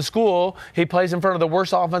stays in school. He plays in front of the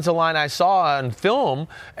worst offensive line I saw on film,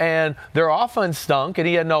 and their offense stunk, and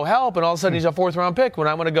he had no help, and all of a sudden he's a fourth-round pick. When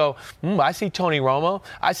I'm going to go, I see Tony Romo.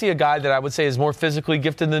 I see a guy that I would say is more physically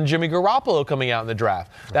gifted than Jimmy Garoppolo coming out in the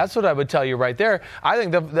draft. Right. That's what I would tell you right there. I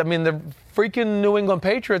think the freaking New England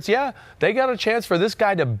Patriots, they got a chance for this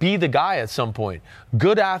guy to be the guy at some point.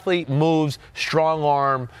 Good athlete, moves, strong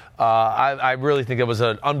arm. I really think it was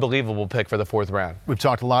an unbelievable pick for the 4th round. We've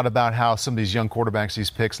talked a lot about how some of these young quarterbacks, these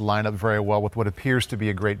picks, line up very well with what appears to be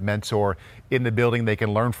a great mentor in the building they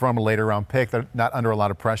can learn from, a later round pick. They're not under a lot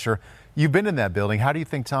of pressure. You've been in that building. How do you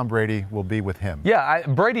think Tom Brady will be with him? Yeah,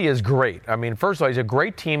 Brady is great. I mean, first of all, he's a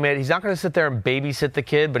great teammate. He's not going to sit there and babysit the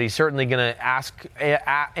kid, but he's certainly going to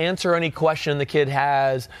answer any question the kid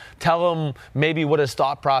has, tell him maybe what his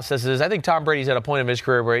thought process is. I think Tom Brady's at a point of his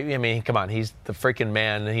career where, I mean, come on, he's the freaking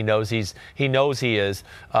man. And he knows he is,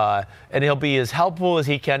 and he'll be as helpful as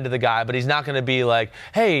he can to the guy, but he's not going to be like,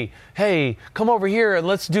 hey, come over here and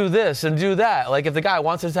let's do this and do that. Like, if the guy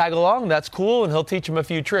wants to tag along, that's cool, and he'll teach him a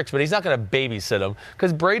few tricks, but he's not going to babysit him,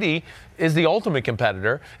 because Brady is the ultimate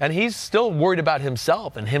competitor, and he's still worried about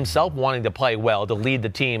himself and himself wanting to play well, to lead the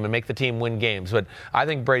team and make the team win games. But I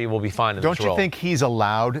think Brady will be fine in this role. Don't you think he's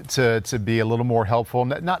allowed to be a little more helpful,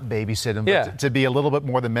 not babysit him, but to be a little bit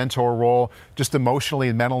more the mentor role, just emotionally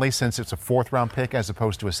and mentally, since it's a fourth-round pick as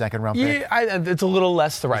opposed to a second-round pick? Yeah, it's a little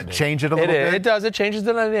less threatening. Change it a little bit? It does. It changes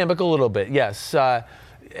the dynamic a little bit, yes.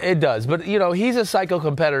 It does. But, he's a psycho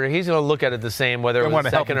competitor. He's going to look at it the same, whether it was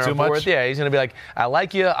second or fourth. Yeah, he's going to be like, I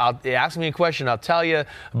like you. Ask me a question. I'll tell you.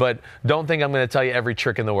 But don't think I'm going to tell you every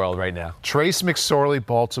trick in the world right now. Trace McSorley,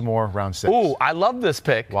 Baltimore, round 6. Ooh, I love this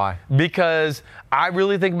pick. Why? Because I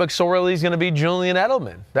really think McSorley's going to be Julian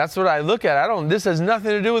Edelman. That's what I look at. This has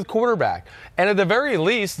nothing to do with quarterback. And at the very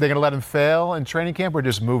least, they're going to let him fail in training camp or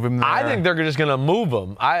just move him there? I think they're just going to move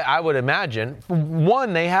him. I would imagine.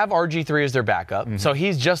 One, they have RG3 as their backup, so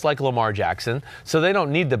he's just like Lamar Jackson, so they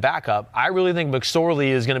don't need the backup. I really think McSorley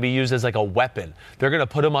is going to be used as like a weapon. They're going to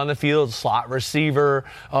put him on the field, slot receiver.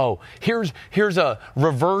 Oh, here's a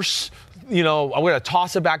reverse. I'm going to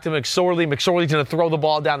toss it back to McSorley. McSorley's going to throw the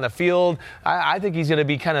ball down the field. I think he's going to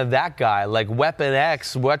be kind of that guy, like Weapon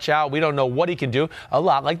X. Watch out. We don't know what he can do. A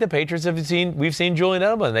lot like the Patriots we've seen Julian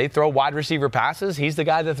Edelman. They throw wide receiver passes. He's the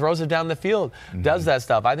guy that throws it down the field, does that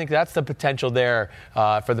stuff. I think that's the potential there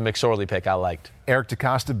for the McSorley pick I liked. Eric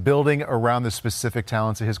DeCosta building around the specific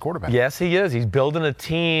talents of his quarterback. Yes, he is. He's building a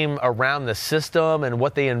team around the system and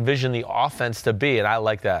what they envision the offense to be, and I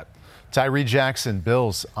like that. Tyree Jackson,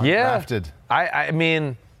 Bills, undrafted. Yeah. I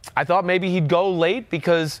mean, I thought maybe he'd go late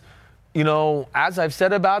because, as I've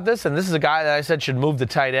said about this, and this is a guy that I said should move the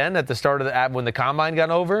tight end at the start of when the combine got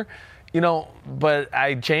over, but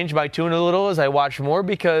I changed my tune a little as I watched more,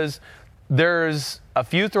 because there's a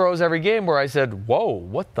few throws every game where I said,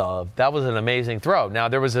 whoa, that was an amazing throw. Now,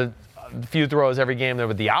 there was a few throws every game that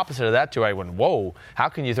were the opposite of that too. I went, whoa, how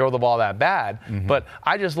can you throw the ball that bad? But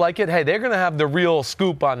I just like it. Hey, they're going to have the real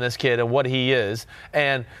scoop on this kid and what he is.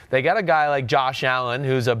 And they got a guy like Josh Allen,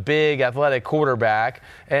 who's a big athletic quarterback.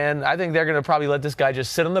 And I think they're going to probably let this guy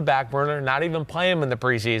just sit on the back burner, not even play him in the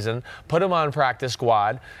preseason, put him on practice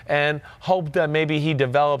squad, and hope that maybe he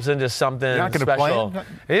develops into something You're not special. Play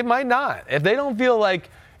him? It might not. If they don't feel like,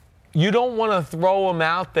 you don't want to throw him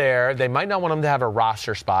out there. They might not want him to have a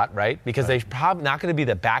roster spot, right? Because they're probably not going to be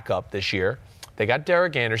the backup this year. They got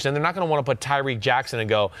Derek Anderson. They're not going to want to put Tyreek Jackson and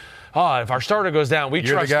go, if our starter goes down, we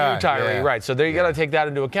trust you, Tyree. Yeah. Right, so you got to take that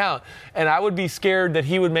into account. And I would be scared that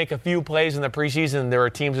he would make a few plays in the preseason and there are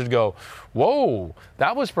teams that go, whoa,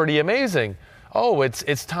 that was pretty amazing. Oh,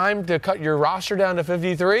 it's time to cut your roster down to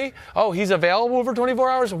 53? Oh, he's available for 24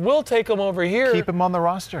 hours? We'll take him over here. Keep him on the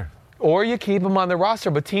roster. Or you keep him on the roster,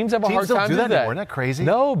 but teams have a hard time doing that. Isn't that crazy?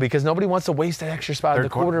 No, because nobody wants to waste an extra spot at the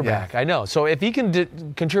quarterback. I know. So if he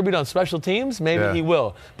can contribute on special teams, maybe he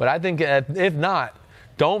will. But I think if not,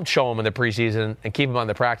 don't show him in the preseason and keep him on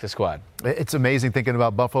the practice squad. It's amazing thinking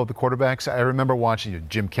about Buffalo, the quarterbacks. I remember watching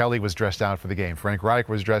Jim Kelly was dressed out for the game. Frank Reich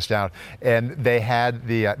was dressed out. And they had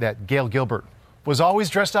that Gail Gilbert was always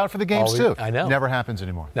dressed out for the games, too. I know. Never happens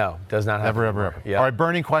anymore. No, does not happen. Never, ever. Yeah. All right,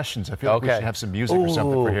 burning questions. I feel like we should have some music or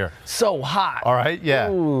something for here. So hot. All right,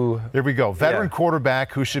 Here we go. Veteran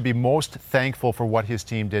quarterback who should be most thankful for what his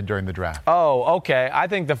team did during the draft. Oh, okay. I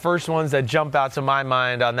think the first ones that jump out to my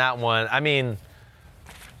mind on that one, I mean,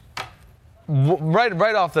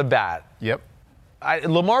 right off the bat. Yep.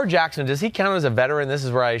 Lamar Jackson, does he count as a veteran? This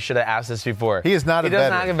is where I should have asked this before. He is not a veteran. He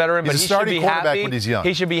doesn't have a veteran, but he should be happy when he's young.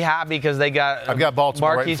 He should be happy because they got I've got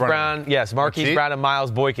Baltimore Marquise right in front Brown. of me. Yes, Marquise Brown and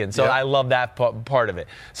Miles Boykin. So I love that part of it.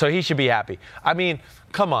 So he should be happy. I mean,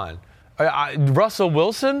 come on. Russell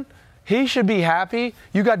Wilson, he should be happy.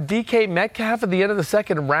 You got DK Metcalf at the end of the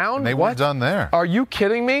second round. And they weren't done there. Are you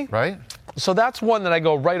kidding me? Right. So that's one that I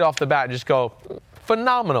go right off the bat and just go,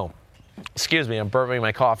 phenomenal. Excuse me, I'm burping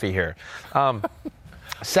my coffee here.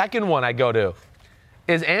 Second one I go to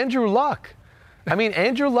is Andrew Luck. I mean,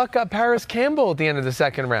 Andrew Luck got Paris Campbell at the end of the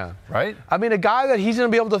second round. Right. I mean, a guy that he's going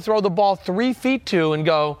to be able to throw the ball 3 feet to and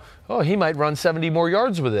go, he might run 70 more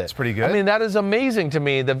yards with it. That's pretty good. I mean, that is amazing to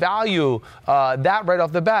me, the value, that right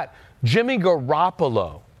off the bat. Jimmy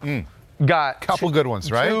Garoppolo got couple good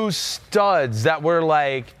ones, right? 2 studs that were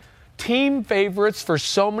like team favorites for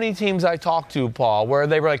so many teams I talked to, Paul, where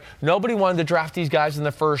they were like, nobody wanted to draft these guys in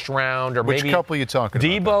the first round. Or Which maybe couple are you talking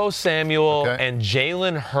about? Deebo Samuel and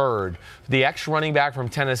Jalen Hurd, the ex-running back from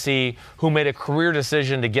Tennessee who made a career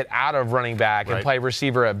decision to get out of running back and play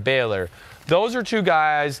receiver at Baylor. Those are two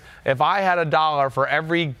guys, if I had $1 for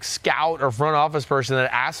every scout or front office person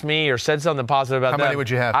that asked me or said something positive about them, how many would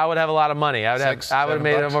you have? I would have a lot of money. I would have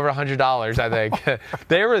made them over $100, I think.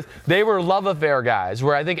 They were love affair guys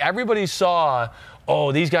where I think everybody saw,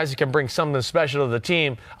 oh, these guys can bring something special to the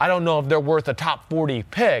team. I don't know if they're worth a top 40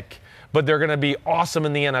 pick, but they're going to be awesome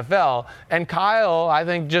in the NFL. And Kyle, I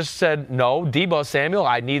think, just said, no, Deebo Samuel,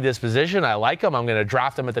 I need this position. I like him. I'm going to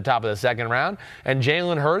draft him at the top of the second round. And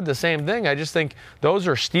Jalen Hurd, the same thing. I just think those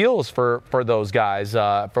are steals for those guys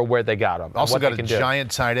for where they got them. Also got a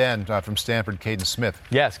giant tight end from Stanford, Caden Smith.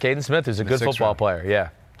 Yes, Caden Smith is a good football player, yeah.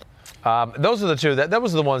 Those are the two. That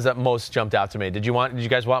was the ones that most jumped out to me. Did you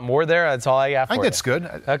guys want more there? That's all I got for you. I think that's good.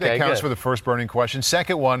 Okay, that counts for the first burning question.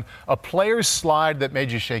 Second one, a player's slide that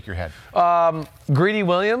made you shake your head. Greedy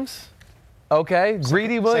Williams. Okay,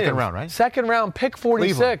 Greedy Williams. Second round, right? Second round, pick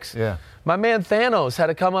 46. Cleveland. Yeah. My man Thanos had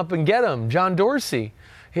to come up and get him. John Dorsey.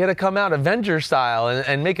 He had to come out Avenger style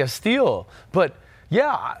and make a steal. But,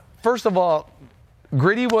 yeah, first of all,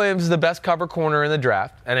 Greedy Williams is the best cover corner in the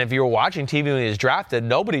draft. And if you were watching TV when he was drafted,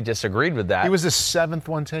 nobody disagreed with that. He was the 7th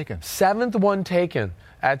one taken. 7th one taken.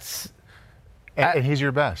 And he's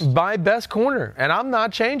your best. My best corner. And I'm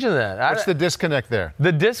not changing that. What's the disconnect there?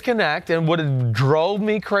 The disconnect, and what drove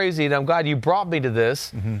me crazy, and I'm glad you brought me to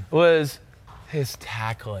this, was his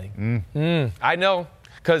tackling. I know,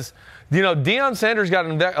 because, Deion Sanders got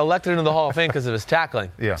elected into the Hall of Fame because of his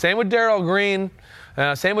tackling. Yeah. Same with Darrell Green.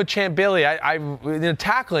 Same with Champ Bailey.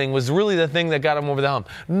 Tackling was really the thing that got him over the hump.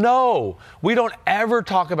 No, we don't ever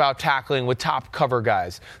talk about tackling with top cover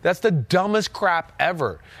guys. That's the dumbest crap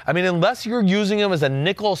ever. I mean, unless you're using him as a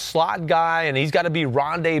nickel slot guy and he's got to be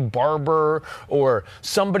Rondé Barber or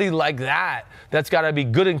somebody like that, that's got to be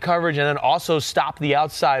good in coverage and then also stop the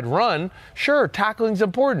outside run, sure, tackling's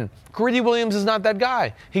important. Greedy Williams is not that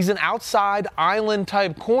guy. He's an outside island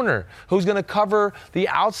type corner who's going to cover the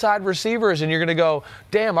outside receivers, and you're going to go,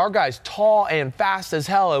 damn, our guy's tall and fast as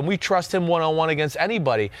hell, and we trust him one-on-one against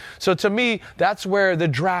anybody. So to me, that's where the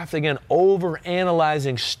draft, again,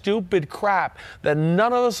 over-analyzing stupid crap that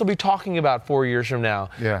none of us will be talking about 4 years from now,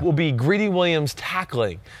 will be Greedy Williams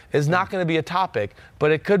tackling. Is not going to be a topic,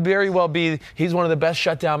 but it could very well be he's one of the best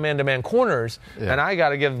shutdown man-to-man corners, and I got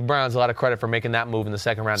to give the Browns a lot of credit for making that move in the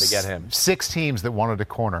second round to get him. 6 teams that wanted a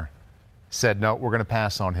corner said, no, we're going to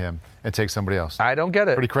pass on him and take somebody else. I don't get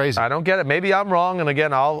it. Pretty crazy. I don't get it. Maybe I'm wrong, and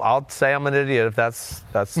again, I'll say I'm an idiot if that's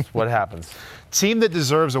what happens. Team that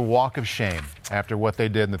deserves a walk of shame after what they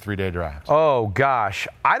did in the 3-day draft. Oh, gosh.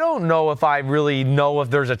 I don't know if I really know if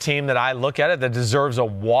there's a team that I look at it that deserves a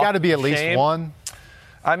walk of shame. Got to be at least one.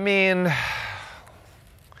 I mean,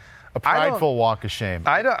 a prideful walk of shame.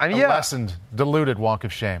 A lessened, diluted walk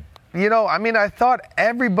of shame. I thought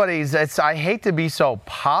I hate to be so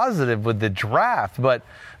positive with the draft, but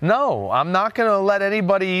no, I'm not going to let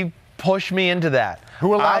anybody push me into that.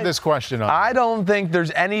 Who allowed this question on? I don't think there's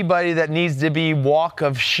anybody that needs to be walk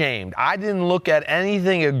of shame. I didn't look at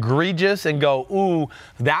anything egregious and go, ooh,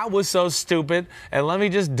 that was so stupid. And let me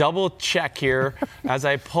just double check here as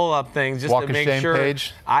I pull up things just to make sure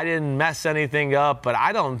I didn't mess anything up. But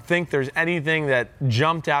I don't think there's anything that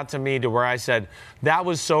jumped out to me to where I said, that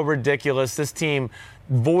was so ridiculous. This team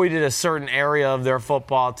voided a certain area of their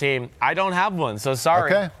football team. I don't have one, so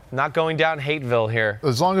sorry. Okay. Not going down Hateville here.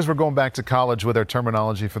 As long as we're going back to college with our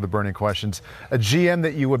terminology for the burning questions, a GM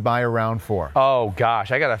that you would buy around for. Oh,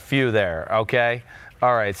 gosh, I got a few there, okay?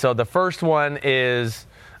 All right, so the first one is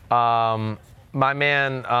my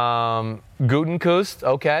man Gutekunst,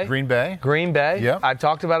 okay? Green Bay. Yep. I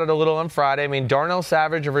talked about it a little on Friday. I mean, Darnell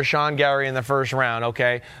Savage or Rashawn Gary in the first round,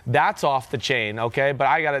 okay? That's off the chain, okay?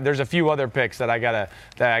 But there's a few other picks that I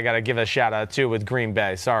gotta give a shout out to with Green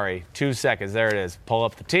Bay. Sorry, 2 seconds. There it is. Pull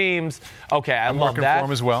up the teams. Okay, I'm love that. For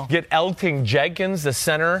him as well. Get Elton Jenkins, the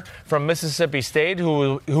center from Mississippi State,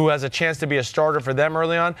 who has a chance to be a starter for them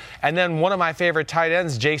early on. And then one of my favorite tight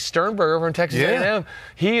ends, Jay Sternberger from Texas A&M.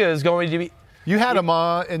 He is going to be. You had him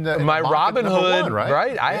in my Robin Hood, one,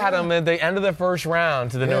 right? I had him at the end of the first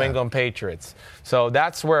round to the New England Patriots. So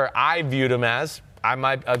that's where I viewed him as.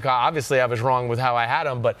 Obviously I was wrong with how I had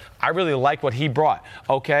him, but I really like what he brought.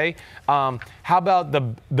 Okay, how about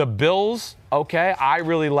the Bills? Okay, I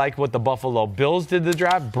really like what the Buffalo Bills did the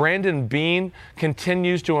draft. Brandon Beane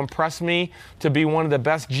continues to impress me to be one of the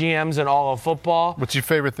best GMs in all of football. What's your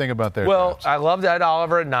favorite thing about their Well, drafts? I love Ed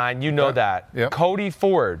Oliver at 9. You know that. Yep. Cody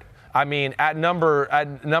Ford. I mean, at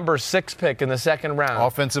number 6 pick in the second round.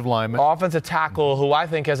 Offensive lineman. Offensive tackle who I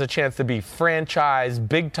think has a chance to be franchise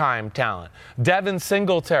big-time talent. Devin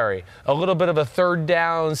Singletary, a little bit of a third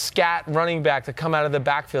down scat running back to come out of the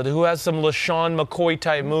backfield who has some LaShawn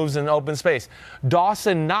McCoy-type moves in open space.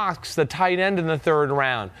 Dawson Knox, the tight end in the third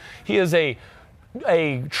round. He is a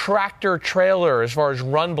tractor trailer as far as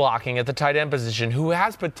run blocking at the tight end position who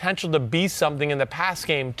has potential to be something in the pass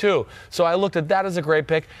game too. So I looked at that as a great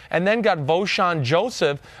pick and then got Voshon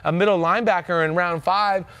Joseph, a middle linebacker in round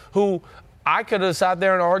 5 who I could have sat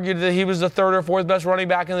there and argued that he was the 3rd or 4th best running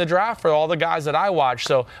back in the draft for all the guys that I watched.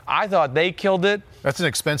 So I thought they killed it. That's an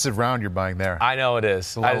expensive round you're buying there. I know it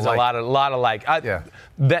is. It's a lot of like.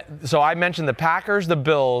 So I mentioned the Packers, the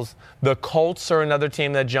Bills, the Colts are another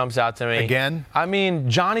team that jumps out to me. Again? I mean,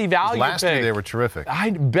 Johnny Value. Last year they were terrific.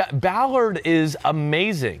 Ballard is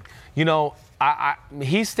amazing. You know,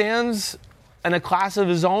 he stands in a class of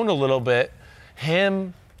his own a little bit.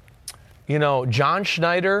 Him, you know, John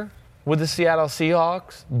Schneider with the Seattle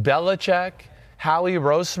Seahawks, Belichick, Howie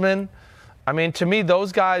Roseman. I mean, to me,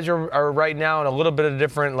 those guys are right now in a little bit of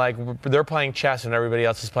different, like, they're playing chess and everybody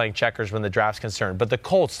else is playing checkers when the draft's concerned. But the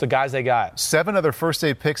Colts, the guys they got. 7 of their first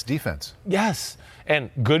 8 picks defense. Yes. And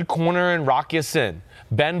good corner in Rock Ya-Sin.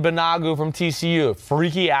 Ben Banagu from TCU,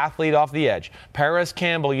 freaky athlete off the edge. Paris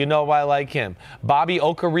Campbell, you know why I like him. Bobby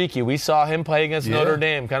Okereke, we saw him play against Notre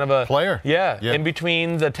Dame. Kind of a player. Yeah, in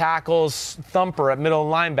between the tackles, thumper at middle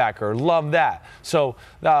linebacker. Love that. So,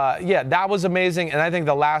 that was amazing. And I think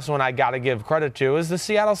the last one I got to give credit to is the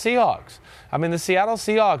Seattle Seahawks. I mean, the Seattle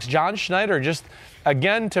Seahawks, John Schneider, just,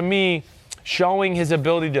 again, to me, showing his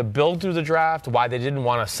ability to build through the draft, why they didn't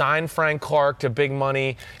want to sign Frank Clark to big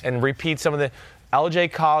money and repeat some of the – L.J.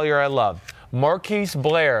 Collier, I love. Marquise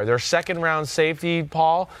Blair, their second-round safety,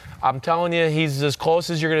 Paul. I'm telling you, he's as close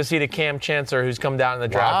as you're going to see to Cam Chancellor, who's come down in the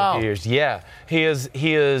draft a few years. Yeah, he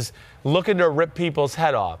is looking to rip people's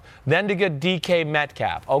head off. Then to get DK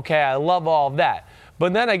Metcalf. Okay, I love all of that.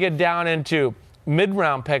 But then I get down into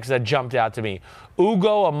mid-round picks that jumped out to me.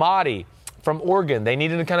 Ugo Amadi from Oregon. They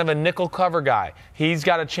needed a kind of a nickel cover guy. He's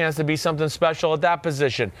got a chance to be something special at that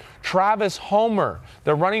position. Travis Homer,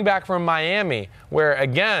 the running back from Miami, where,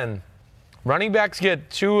 again, running backs get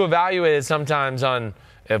too evaluated sometimes on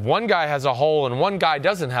if one guy has a hole and one guy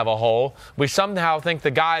doesn't have a hole, we somehow think the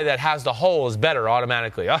guy that has the hole is better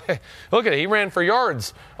automatically. Look at it. He ran for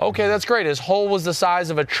yards. Okay, that's great. His hole was the size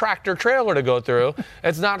of a tractor trailer to go through.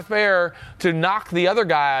 It's not fair to knock the other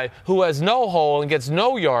guy who has no hole and gets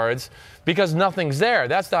no yards because nothing's there.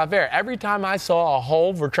 That's not fair. Every time I saw a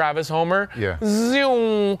hole for Travis Homer,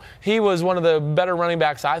 zoom, he was one of the better running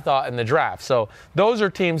backs I thought in the draft. So those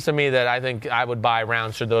are teams to me that I think I would buy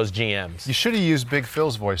rounds for those GMs. You should have used Big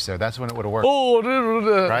Phil's voice there. That's when it would have worked.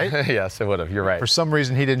 Oh, right? Yes, it would have. You're right. For some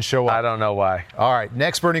reason, he didn't show up. I don't know why. All right,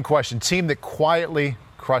 next burning question. Team that quietly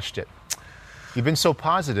crushed it. You've been so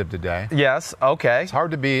positive today. Yes, okay. It's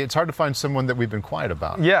hard to find someone that we've been quiet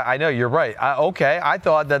about. Yeah, I know, you're right. I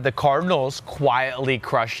thought that the Cardinals quietly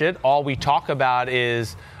crushed it. All we talk about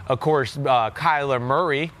is, of course, Kyler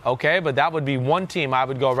Murray, okay? But that would be one team I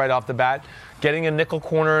would go right off the bat. Getting a nickel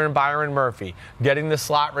corner in Byron Murphy. Getting the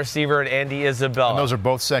slot receiver in Andy Isabella. And those are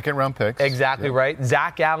both second-round picks. Exactly right.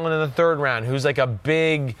 Zach Allen in the third round, who's like a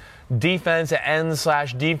big defensive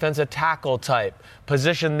end/defensive tackle type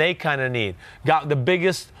position they kind of need. Got the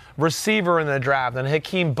biggest receiver in the draft, and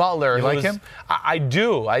Hakeem Butler. You like him? I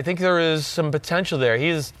do. I think there is some potential there.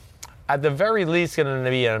 He's, at the very least, going to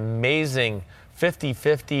be an amazing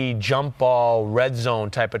 50-50 jump ball, red zone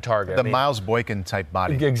type of target. Miles Boykin type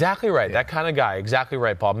body. Exactly right. Yeah. That kind of guy. Exactly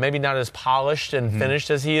right, Paul. Maybe not as polished and finished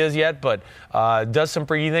as he is yet, but does some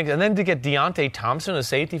freaky things. And then to get Deontay Thompson, a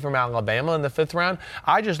safety from Alabama in the 5th round,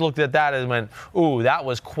 I just looked at that and went, ooh, that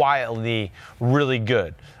was quietly really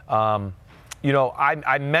good. I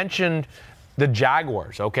mentioned the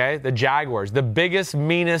Jaguars, okay? The Jaguars, the biggest,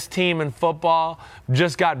 meanest team in football,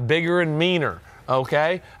 just got bigger and meaner.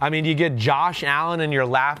 Okay? I mean, you get Josh Allen in your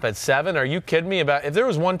lap at 7. Are you kidding me? If there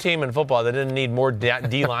was one team in football that didn't need more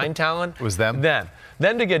D-line talent, it was them. Then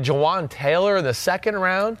to get Jawan Taylor in the 2nd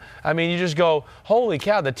round, I mean, you just go, holy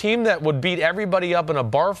cow, the team that would beat everybody up in a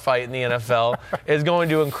bar fight in the NFL is going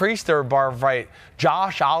to increase their bar fight.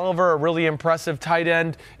 Josh Oliver, a really impressive tight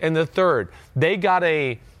end in the 3rd. They got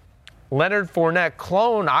a Leonard Fournette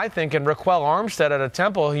clone, I think, and Raquel Armstead at a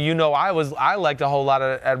Temple, who I liked a whole lot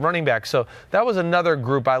at running back. So that was another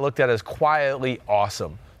group I looked at as quietly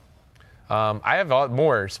awesome. I have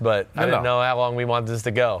more, but I didn't know how long we want this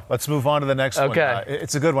to go. Let's move on to the next one.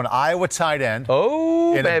 It's a good one. Iowa tight end.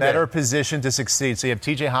 Oh, in a better position to succeed. So you have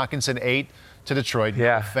T.J. Hawkinson 8 to Detroit.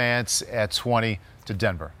 Yeah. Fance at 20 to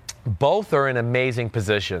Denver. both are in amazing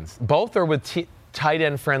positions. Both are with tight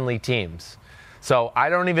end friendly teams. So I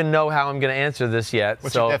don't even know how I'm going to answer this yet.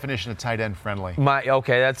 What's your definition of tight end friendly?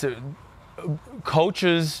 That's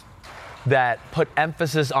coaches that put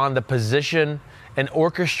emphasis on the position and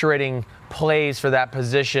orchestrating plays for that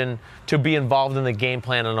position to be involved in the game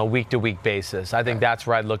plan on a week-to-week basis. I think that's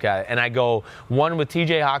where I'd look at it. And I go one with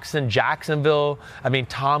TJ Hockenson, Jacksonville.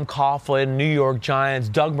 Tom Coughlin, New York Giants.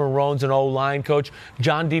 Doug Marrone's an O-line coach.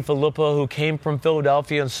 John DeFilippo, who came from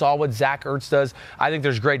Philadelphia and saw what Zach Ertz does. I think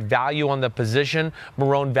there's great value on the position.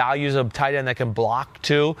 Marrone values a tight end that can block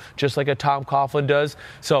too, just like a Tom Coughlin does.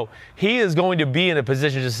 So he is going to be in a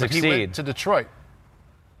position to succeed. He went to Detroit.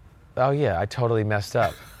 Oh, yeah, I totally messed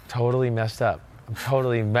up. So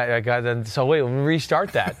wait, let me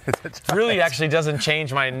restart that. It really actually doesn't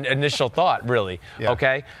change my initial thought, really. Yeah.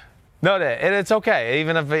 Okay? No, and it's okay.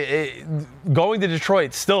 Even if going to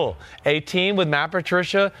Detroit, still a team with Matt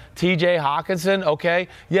Patricia, TJ Hockenson, okay?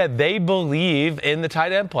 Yeah, they believe in the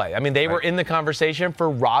tight end play. They were in the conversation for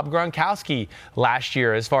Rob Gronkowski last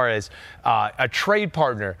year as far as a trade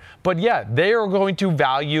partner. But yeah, they are going to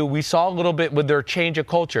value, we saw a little bit with their change of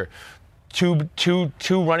culture. Two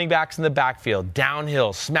running backs in the backfield,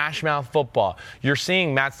 downhill, smash mouth football. You're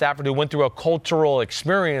seeing Matt Stafford, who went through a cultural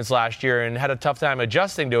experience last year and had a tough time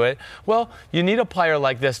adjusting to it. Well, you need a player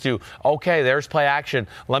like this to, okay, there's play action.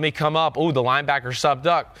 Let me come up. Ooh, the linebacker subbed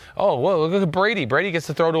up. Oh, well, look at Brady. Brady gets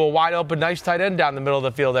to throw to a wide open, nice tight end down the middle of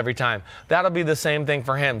the field every time. That'll be the same thing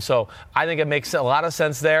for him. So I think it makes a lot of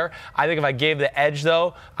sense there. I think if I gave the edge,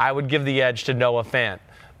 though, I would give the edge to Noah Fant,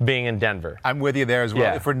 being in Denver. I'm with you there as well.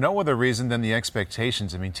 Yeah. For no other reason than the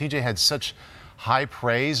expectations. TJ had such high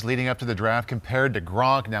praise leading up to the draft compared to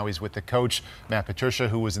Gronk. Now he's with the coach, Matt Patricia,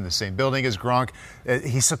 who was in the same building as Gronk.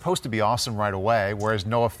 He's supposed to be awesome right away, whereas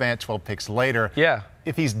Noah Fant, 12 picks later. Yeah.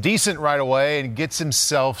 If he's decent right away and gets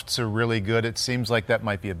himself to really good, it seems like that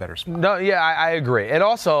might be a better spot. No, yeah, I agree. And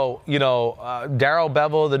also, Darrell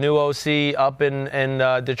Bevell, the new OC up in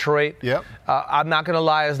Detroit. Yep. I'm not going to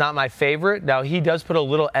lie, is not my favorite. Now, he does put a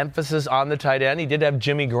little emphasis on the tight end. He did have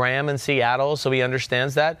Jimmy Graham in Seattle, so he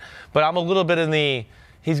understands that. But I'm a little bit in the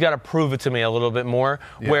he's got to prove it to me a little bit more.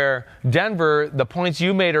 Yeah. Where Denver, the points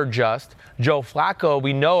you made are just. Joe Flacco,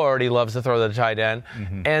 we know already loves to throw the tight end.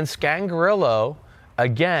 Mm-hmm. And Scangarello,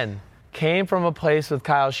 again, came from a place with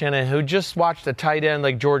Kyle Shanahan who just watched a tight end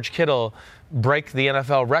like George Kittle break the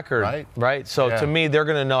NFL record. Right? So to me, they're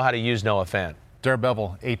going to know how to use Noah Fant. Darrell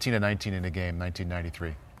Bevell, 18 and 19 in a game,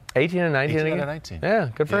 1993. 18 and 19 in a game? 18 and 19. Yeah,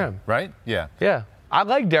 good for him. Right? Yeah. Yeah. I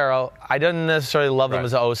like Darrell. I didn't necessarily love him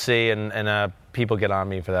as an OC, and people get on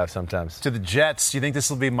me for that sometimes. To the Jets, do you think this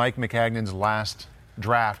will be Mike Maccagnan's last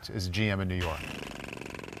draft as GM in New York?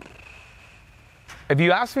 If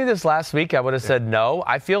you asked me this last week, I would have said no.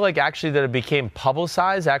 I feel like actually that it became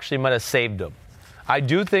publicized actually might have saved him. I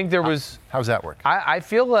do think there was... How's that work? I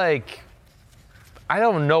feel like... I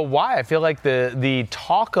don't know why. I feel like the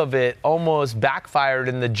talk of it almost backfired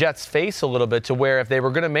in the Jets' face a little bit to where if they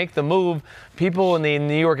were going to make the move, people in the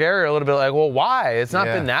New York area are a little bit like, well, why? It's not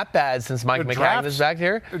been that bad since Mike Maccagnan is back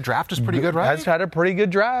here. The draft is pretty good, right? Has had a pretty good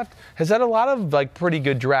draft. Has had a lot of pretty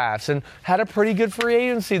good drafts and had a pretty good free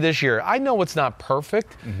agency this year. I know it's not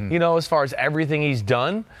perfect, as far as everything he's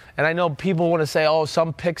done. And I know people want to say, oh,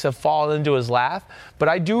 some picks have fallen into his lap. But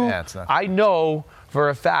I know for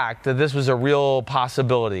a fact that this was a real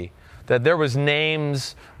possibility, that there was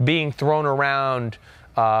names being thrown around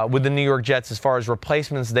with the New York Jets as far as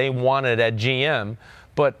replacements they wanted at GM.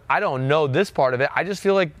 But I don't know this part of it. I just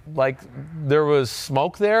feel like there was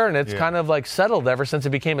smoke there, and it's kind of settled ever since it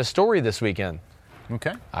became a story this weekend.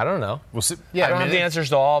 Okay. I don't know. We'll see. I don't have the answers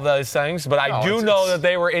to all of those things, but I do know that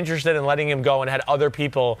they were interested in letting him go and had other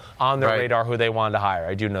people on their radar who they wanted to hire.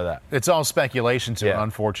 I do know that. It's all speculation to an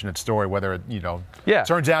unfortunate story, whether it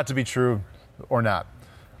turns out to be true or not.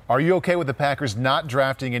 Are you okay with the Packers not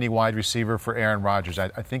drafting any wide receiver for Aaron Rodgers? I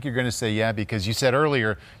think you're going to say yeah, because you said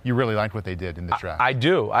earlier you really liked what they did in the draft. I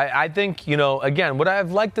do. I think, again, would I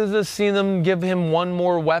have liked to see them give him one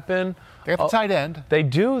more weapon? They got the tight end. They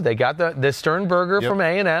do. They got the Sternberger from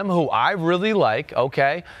A&M, who I really like,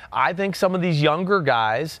 okay? I think some of these younger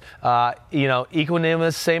guys,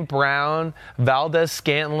 Equanimeous St. Brown, Valdez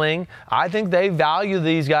Scantling, I think they value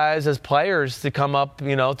these guys as players to come up,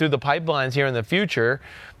 through the pipelines here in the future.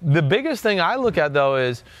 The biggest thing I look at, though,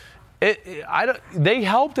 is they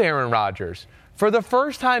helped Aaron Rodgers. for the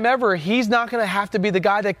first time ever, he's not going to have to be the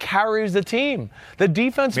guy that carries the team. The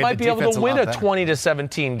defense might be able to win a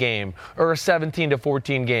 20-17 game or a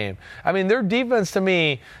 17-14 game. I mean, their defense, to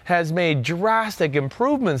me, has made drastic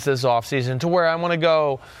improvements this offseason to where I want to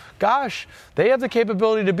go, gosh, they have the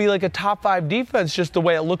capability to be like a top 5 defense just the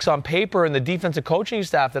way it looks on paper and the defensive coaching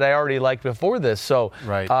staff that I already liked before this. So,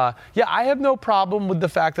 I have no problem with the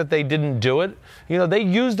fact that they didn't do it. You know, they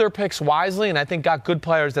used their picks wisely and I think got good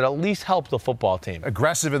players that at least helped the football team.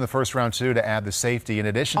 Aggressive in the first round, too, to add the safety in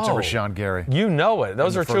addition to Rashawn Gary. You know it.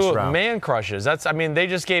 Those are 2 man crushes. They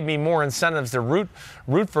just gave me more incentives to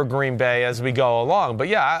root for Green Bay as we go along. But,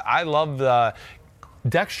 yeah, I love the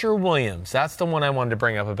Dexter Williams, that's the one I wanted to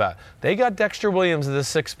bring up about. They got Dexter Williams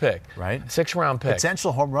as the 6th pick. Right. 6th round pick.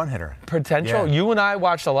 Potential home run hitter. Potential. Yeah. You and I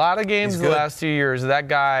watched a lot of games the last 2 years of that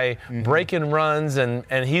guy breaking runs,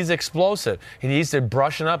 and he's explosive. He needs to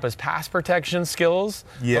brushing up his pass protection skills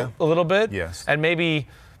a little bit. Yes. And maybe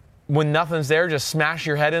when nothing's there, just smash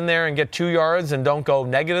your head in there and get 2 yards and don't go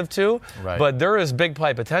 -2. Right. But there is big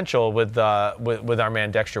play potential with our man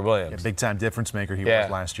Dexter Williams. Yeah, big-time difference maker he was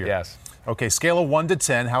last year. Yes. Okay, scale of 1 to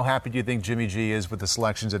 10, how happy do you think Jimmy G is with the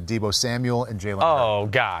selections of Deebo Samuel and Jalen Hurts? Oh,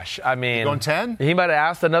 gosh. I mean, you going 10? He might have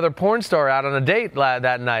asked another porn star out on a date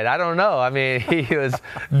that night. I don't know. I mean, he was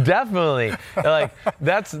definitely like,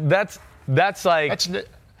 that's a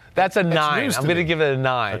 9. I'm going to give it a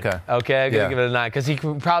 9. Okay. I'm going to give it a 9 because he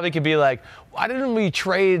probably could be like, why didn't we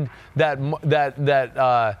trade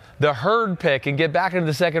the Hurd pick and get back into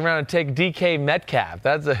the second round and take DK Metcalf?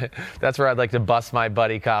 That's where I'd like to bust my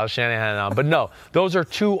buddy Kyle Shanahan on. But no, those are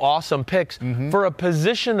 2 awesome picks for a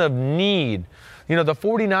position of need. You know, the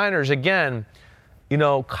 49ers, again, you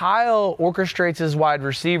know, Kyle orchestrates his wide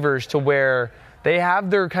receivers to where they have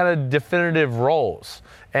their kind of definitive roles.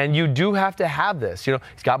 And you do have to have this. You know,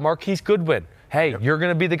 he's got Marquise Goodwin. Hey, you're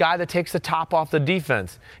going to be the guy that takes the top off the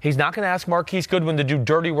defense. He's not going to ask Marquise Goodwin to do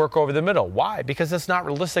dirty work over the middle. Why? Because it's not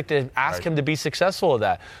realistic to ask him to be successful at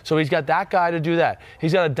that. So he's got that guy to do that.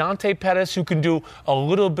 He's got a Dante Pettis who can do a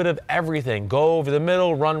little bit of everything. Go over the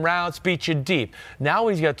middle, run routes, beat you deep. Now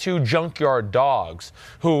he's got 2 junkyard dogs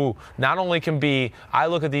who not only can be, I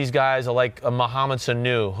look at these guys like a Mohamed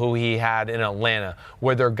Sanu who he had in Atlanta,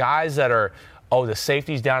 where they're guys that are, the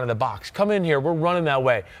safety's down in the box. Come in here. We're running that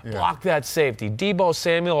way. Block that safety. Deebo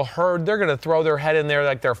Samuel, Hurd, they're going to throw their head in there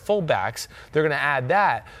like they're fullbacks. They're going to add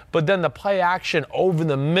that. But then the play action over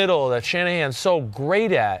the middle that Shanahan's so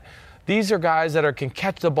great at, these are guys that can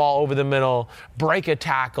catch the ball over the middle, break a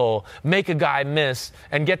tackle, make a guy miss,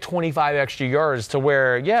 and get 25 extra yards to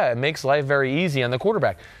where, it makes life very easy on the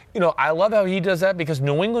quarterback. You know, I love how he does that because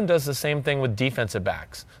New England does the same thing with defensive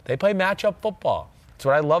backs. They play matchup football. That's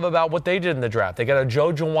what I love about what they did in the draft. They got a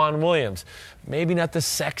Joe Juwan Williams. Maybe not the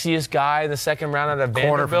sexiest guy in the second round out of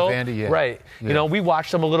Vanderbilt. Corner from Vandy, right. Yeah. You know, we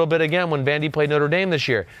watched him a little bit again when Vandy played Notre Dame this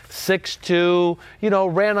year. 6'2",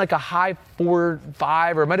 ran like a high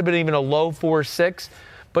 4.5 or it might have been even a low 4.6.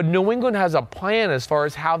 But New England has a plan as far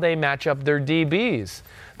as how they match up their DBs.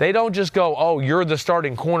 They don't just go, you're the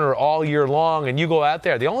starting corner all year long and you go out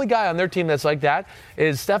there. The only guy on their team that's like that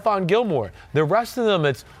is Stephon Gilmore. The rest of them,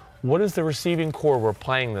 it's, what is the receiving core we're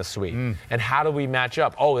playing this week? And how do we match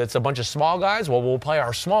up? It's a bunch of small guys? Well, we'll play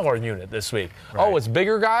our smaller unit this week. Right. It's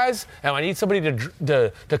bigger guys? And I need somebody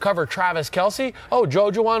to cover Travis Kelce?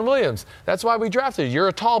 Joe Juwan Williams. That's why we drafted you. You're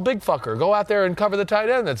a tall, big fucker. Go out there and cover the tight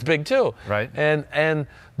end. That's big, too. Right. And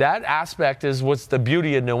that aspect is what's the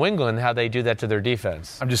beauty of New England, how they do that to their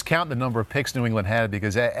defense. I'm just counting the number of picks New England had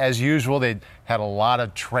because, as usual, they had a lot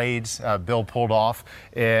of trades Bill pulled off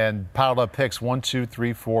and piled up picks 1, 2,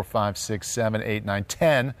 3, 4, 5, 6, 7, 8, 9,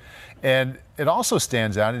 10. And it also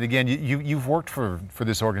stands out, and again, you've worked for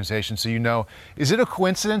this organization, so you know, is it a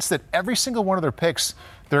coincidence that every single one of their picks,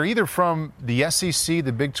 they're either from the SEC,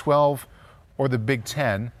 the Big 12, or the Big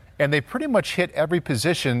 10, and they pretty much hit every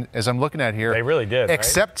position, as I'm looking at here. They really did,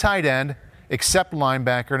 except tight end, except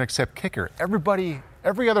linebacker, and except kicker.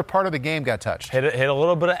 Every other part of the game got touched. Hit a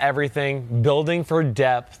little bit of everything, building for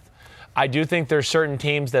depth. I do think there's certain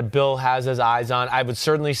teams that Bill has his eyes on. I would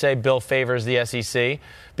certainly say Bill favors the SEC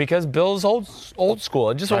because Bill's old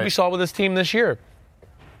school. And just what we saw with this team this year.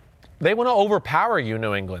 They want to overpower you,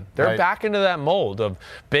 New England. They're back into that mold of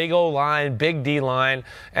big O-line, big D-line,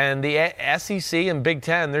 and the SEC and Big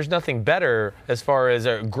Ten, there's nothing better as far as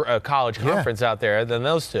a college conference out there than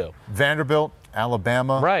those two. Vanderbilt,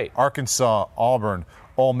 Alabama, Arkansas, Auburn,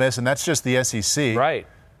 Ole Miss, and that's just the SEC. Right.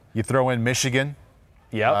 You throw in Michigan.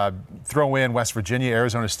 Yep. Throw in West Virginia,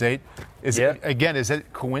 Arizona State. Is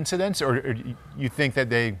it coincidence, or you think that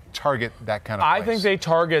they target that kind of place? I think they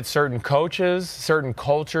target certain coaches, certain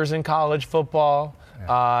cultures in college football.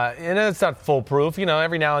 And it's not foolproof.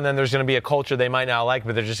 Every now and then there's going to be a culture they might not like,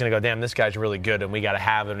 but they're just going to go, damn, this guy's really good, and we got to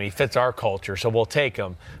have him, and he fits our culture, so we'll take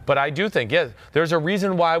him. But I do think, there's a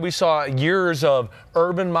reason why we saw years of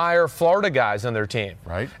Urban Meyer, Florida guys on their team.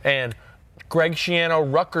 Right. And Greg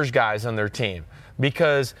Schiano, Rutgers guys on their team.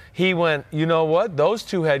 Because he went, you know what, those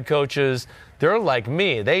two head coaches, they're like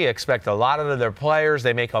me. They expect a lot of their players.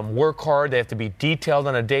 They make them work hard. They have to be detailed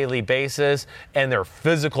on a daily basis, and they're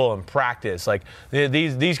physical in practice. Like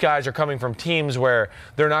these guys are coming from teams where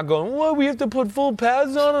they're not going, well, we have to put full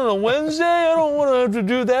pads on a Wednesday. I don't want to have to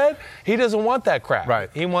do that. He doesn't want that crap.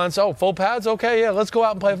 Right. He wants, full pads? Okay, let's go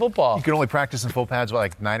out and play football. You can only practice in full pads,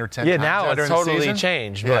 like 9 or 10 times? Yeah, now it's totally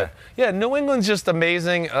changed. But New England's just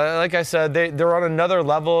amazing. Like I said, they're on another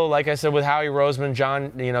level. Like I said, with Howie Roseman,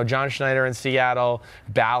 John Schneider in Seattle,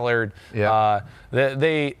 Ballard. Yeah.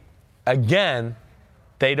 They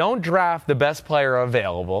don't draft the best player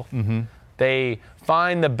available. Mm-hmm. They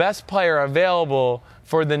find the best player available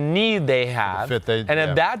for the need they have. If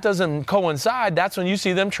that doesn't coincide, that's when you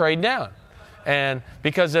see them trade down. And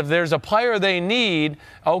because if there's a player they need,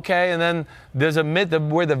 okay, and then there's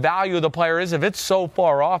where the value of the player is, if it's so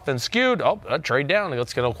far off and skewed, trade down.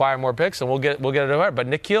 Let's get acquire more picks, and we'll get it over. But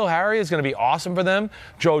N'Keal Harry is going to be awesome for them.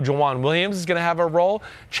 Juwan Williams is going to have a role.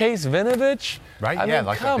 Chase Vinovich,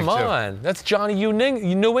 right? Come on, that's Johnny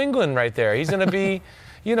New England right there. He's going to be,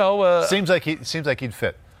 seems like he'd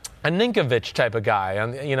fit. A Ninkovich type of guy.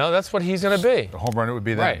 That's what he's going to be. The home runner would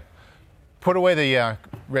be that. Right. Put away the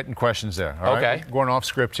written questions there. All right? Okay. Going off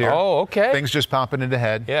script here. Oh, okay. Things just popping into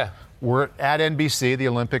head. Yeah. We're at NBC. The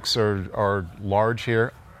Olympics are large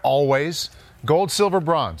here. Always. Gold, silver,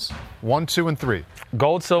 bronze. 1, 2, and 3.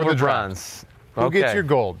 Gold, silver, bronze. Who gets your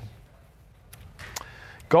gold?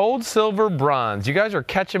 Gold, silver, bronze. You guys are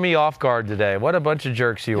catching me off guard today. What a bunch of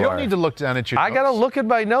jerks you are. You don't need to look down at your notes. I got to look at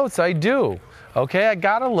my notes. I do. Okay, I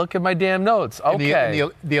got to look at my damn notes. Okay.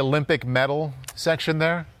 In the Olympic medal section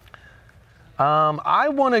there? I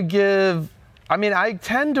want to give. I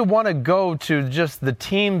tend to want to go to just the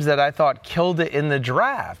teams that I thought killed it in the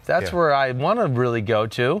draft. That's where I want to really go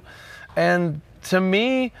to. And to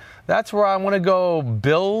me, that's where I want to go.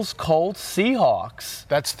 Bills, Colts, Seahawks.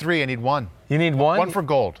 That's 3. I need 1. You need 1? 1 for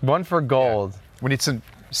gold. 1 for gold. Yeah. We need some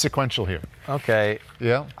sequential here. Okay.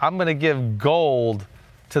 Yeah. I'm going to give gold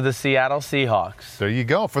to the Seattle Seahawks. There you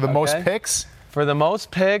go. For the most picks? For the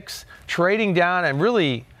most picks, trading down and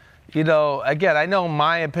really, again, I know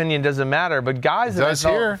my opinion doesn't matter, but guys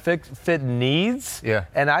that fit needs,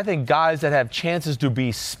 and I think guys that have chances to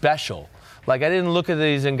be special. Like, I didn't look at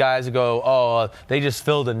these and guys and go, they just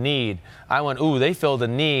filled a need. I went, they filled a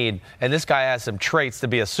need, and this guy has some traits to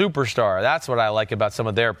be a superstar. That's what I like about some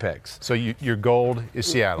of their picks. So your gold is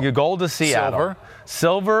Seattle. Your gold is Seattle.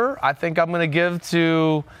 Silver, I think I'm going to give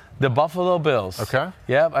to the Buffalo Bills. Okay.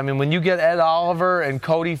 Yep. When you get Ed Oliver and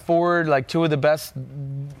Cody Ford, like two of the best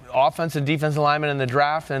offensive and defensive linemen in the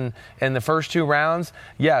draft and in the first 2 rounds,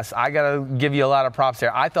 yes, I got to give you a lot of props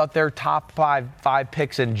there. I thought their top five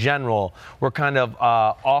picks in general were kind of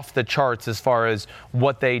off the charts as far as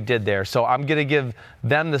what they did there. So I'm going to give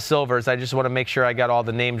them the silvers. I just want to make sure I got all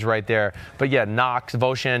the names right there. But yeah, Knox,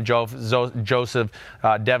 Voshan Joseph,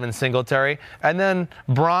 Devin Singletary. And then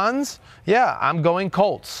bronze, I'm going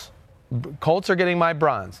Colts. Colts are getting my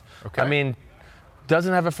bronze. Okay.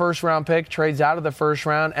 Doesn't have a first-round pick, trades out of the first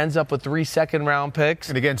round, ends up with 3 second-round picks.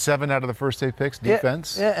 And again, 7 out of the first 8 picks,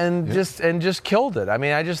 defense. Just killed it.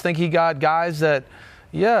 I just think he got guys that,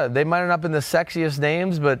 they might have not been the sexiest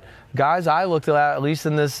names, but guys I looked at least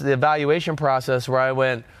in the evaluation process, where I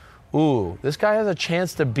went, this guy has a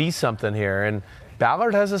chance to be something here. And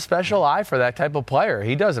Ballard has a special eye for that type of player.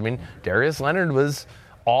 He does. Darius Leonard was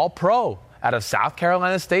all-pro out of South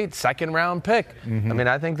Carolina State, second-round pick. Mm-hmm.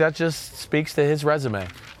 I think that just speaks to his resume.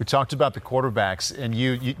 We talked about the quarterbacks, and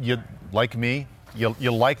you like me,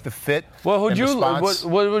 you like the fit. Well,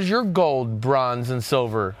 what was your gold, bronze, and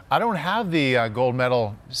silver? I don't have the gold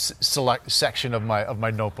medal select section of my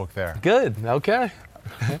notebook there. Good. Okay.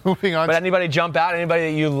 Moving on. But anybody jump out?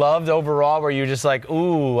 Anybody that you loved overall, where you're just like,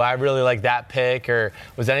 I really like that pick, or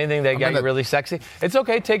was anything that got you really sexy? It's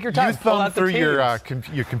okay. Take your time. You thumb through your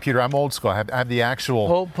computer. I'm old school. I have the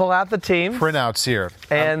actual pull out the teams printouts here.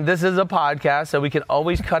 And this is a podcast, so we can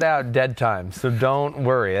always cut out dead time. So don't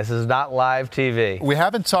worry. This is not live TV. We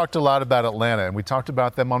haven't talked a lot about Atlanta, and we talked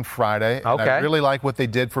about them on Friday. Okay. And I really like what they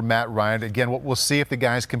did for Matt Ryan. Again, we'll see if the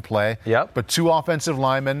guys can play. Yep. But 2 offensive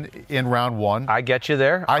linemen in round 1. I get you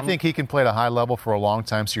there. I think he can play at a high level for a long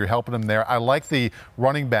time, so you're helping him there. I like the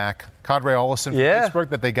running back, Kadre Ollison from Pittsburgh,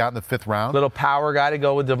 that they got in the 5th round. Little power guy to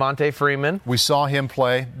go with Devontae Freeman. We saw him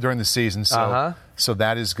play during the season, so So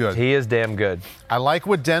that is good. He is damn good. I like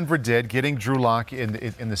what Denver did, getting Drew Lock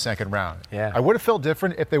in the second round. Yeah. I would have felt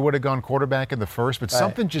different if they would have gone quarterback in the first, but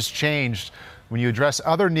something just changed when you address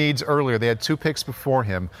other needs earlier. They had 2 picks before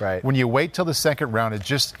him. Right. When you wait till the second round, it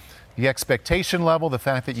just the expectation level, the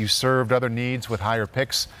fact that you served other needs with higher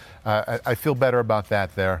picks, I feel better about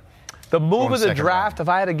that there. The move of the draft, if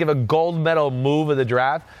I had to give a gold medal move of the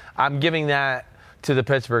draft, I'm giving that to the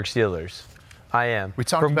Pittsburgh Steelers. I am. We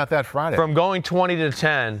talked about that Friday. From going 20 to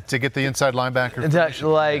 10. To get the inside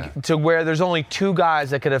linebacker. To where there's only 2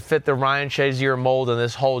 guys that could have fit the Ryan Shazier mold in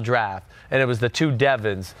this whole draft. And it was the 2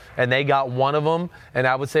 Devons. And they got one of them. And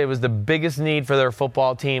I would say it was the biggest need for their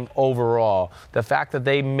football team overall. The fact that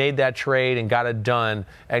they made that trade and got it done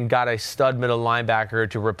and got a stud middle linebacker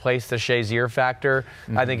to replace the Shazier factor,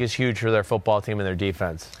 I think is huge for their football team and their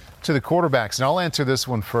defense. To the quarterbacks, and I'll answer this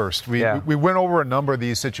one first. We went over a number of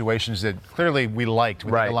these situations that clearly we liked.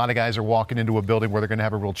 We think a lot of guys are walking into a building where they're going to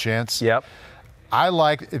have a real chance. Yep.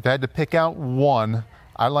 If I had to pick out one,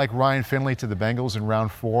 I like Ryan Finley to the Bengals in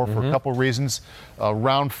round 4 for a couple reasons.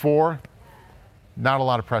 Round 4, not a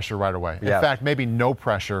lot of pressure right away. In fact, maybe no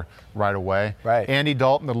pressure right away. Right. Andy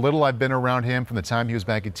Dalton, the little I've been around him from the time he was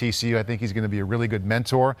back at TCU, I think he's going to be a really good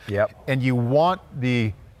mentor. Yep. And you want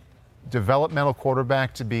the developmental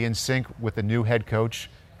quarterback to be in sync with the new head coach.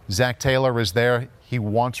 Zach Taylor is there. He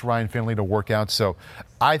wants Ryan Finley to work out. So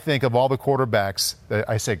I think of all the quarterbacks,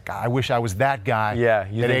 I say, God, I wish I was that guy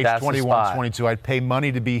at age 21, 22. I'd pay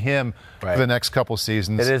money to be him for the next couple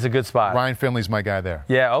seasons. It is a good spot. Ryan Finley's my guy there.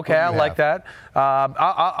 Yeah, okay, I like that.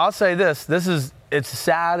 I'll say this. It's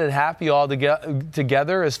sad and happy all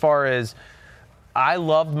together as far as I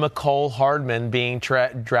loved Mecole Hardman being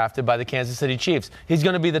drafted by the Kansas City Chiefs. He's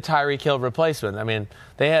going to be the Tyreek Hill replacement. I mean,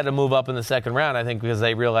 they had to move up in the second round, I think, because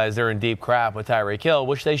they realized they're in deep crap with Tyreek Hill,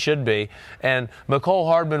 which they should be. And Mecole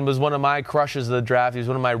Hardman was one of my crushes of the draft. He was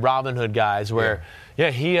one of my Robin Hood guys where,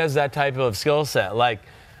 he has that type of skill set. Like,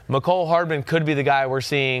 Mecole Hardman could be the guy we're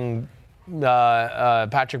seeing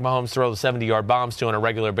Patrick Mahomes throw the 70-yard bombs to on a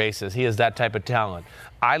regular basis. He has that type of talent.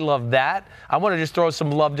 I love that. I want to just throw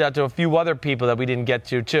some love out to a few other people that we didn't get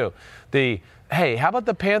to, too. Hey, how about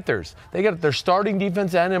the Panthers? They got their starting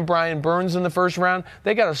defense end in Brian Burns in the first round.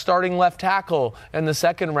 They got a starting left tackle in the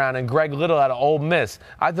second round and Greg Little out of Ole Miss.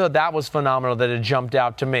 I thought that was phenomenal that it jumped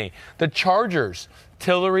out to me. The Chargers,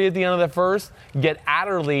 Tillery at the end of the first, get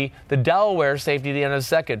Adderley, the Delaware safety at the end of the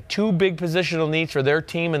second. 2 big positional needs for their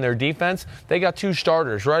team and their defense. They got 2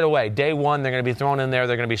 starters right away. Day 1, they're going to be thrown in there.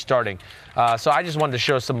 They're going to be starting. So I just wanted to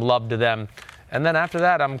show some love to them. And then after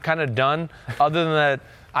that, I'm kind of done. Other than that,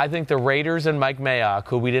 I think the Raiders and Mike Mayock,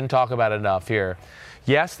 who we didn't talk about enough here.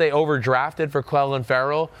 Yes, they overdrafted for Clelin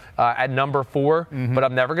Ferrell at number 4, but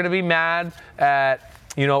I'm never going to be mad at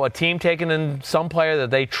a team taking in some player that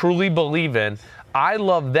they truly believe in. I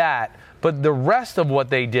love that. But the rest of what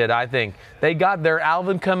they did, I think, they got their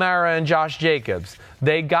Alvin Kamara and Josh Jacobs.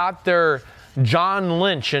 They got their John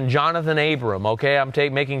Lynch and Jonathan Abram, okay? I'm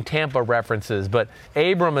making Tampa references, but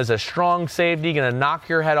Abram is a strong safety, going to knock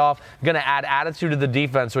your head off, going to add attitude to the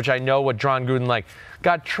defense, which I know what John Gruden liked.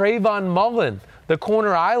 Got Trayvon Mullen, the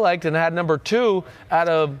corner I liked and had number 2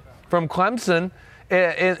 from Clemson,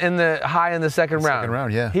 in the second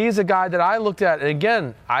round. He's a guy that I looked at, and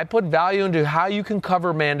again, I put value into how you can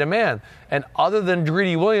cover man-to-man. And other than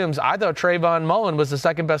Greedy Williams, I thought Trayvon Mullen was the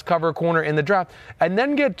second best cover corner in the draft. And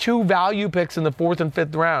then get 2 value picks in the 4th and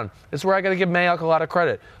 5th round. This is where I got to give Mayock a lot of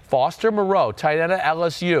credit. Foster Moreau, tight end at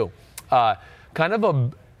LSU. Kind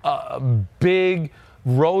of a big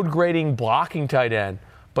road-grading blocking tight end,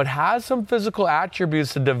 but has some physical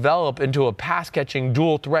attributes to develop into a pass-catching,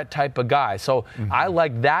 dual-threat type of guy. So I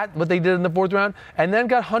like that, what they did in the 4th round. And then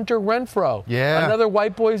got Hunter Renfrow, another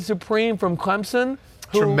white boy supreme from Clemson.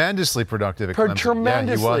 Tremendously productive at Clemson.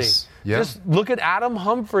 Tremendously. Yeah, he was. Yeah. Just look at Adam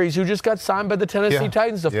Humphries, who just got signed by the Tennessee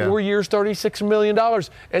Titans to 4 years, $36 million.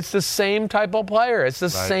 It's the same type of player. It's the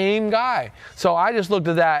same guy. So I just looked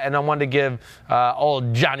at that, and I wanted to give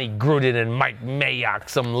old Johnny Gruden and Mike Mayock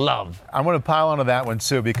some love. I want to pile onto that one,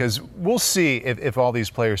 too, because we'll see if all these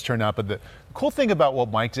players turn out. But the cool thing about what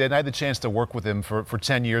Mike did, and I had the chance to work with him for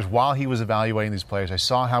 10 years while he was evaluating these players. I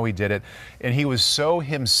saw how he did it, and he was so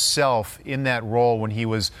himself in that role when he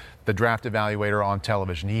was the draft evaluator on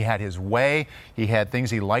television. He had his way. He had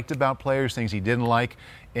things he liked about players, things he didn't like.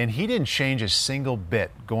 And he didn't change a single bit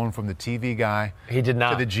going from the TV guy he did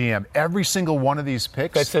not. to the GM. Every single one of these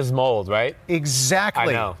picks. That's his mold, right?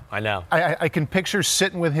 Exactly. I know. I can picture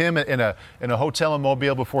sitting with him in a hotel in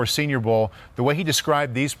Mobile before Senior Bowl, the way he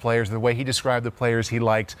described these players, the way he described the players he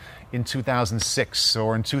liked in 2006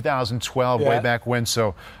 or in 2012, way back when.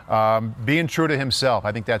 So being true to himself,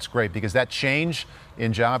 I think that's great because that change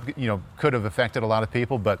in job, could have affected a lot of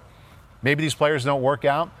people, but maybe these players don't work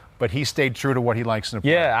out. But he stayed true to what he likes in a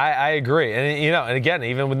player. Yeah, I agree. And, and again,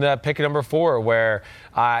 even with the pick number 4 where,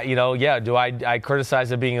 I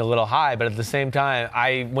criticize it being a little high, but at the same time,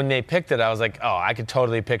 when they picked it, I was like, oh, I could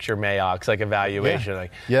totally picture Mayock's evaluation.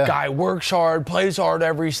 Guy works hard, plays hard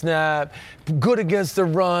every snap, good against the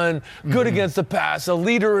run, good against the pass, a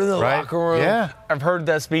leader in the locker room. Yeah. I've heard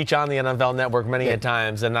that speech on the NFL Network many a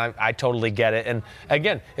times, and I totally get it. And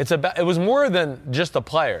again, it was more than just the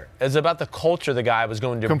player. It's about the culture the guy was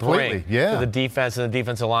going to bring to the defense and the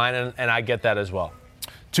defensive line, and I get that as well.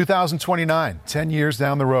 2029, 10 years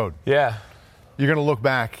down the road. Yeah. You're going to look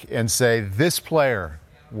back and say, this player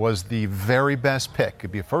was the very best pick.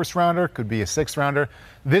 Could be a first rounder, could be a sixth rounder.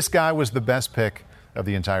 This guy was the best pick of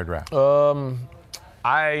the entire draft.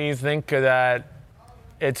 I think that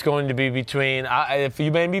it's going to be between, if you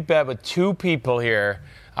made me bet with 2 people here,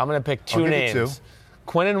 I'm going to pick 2 names.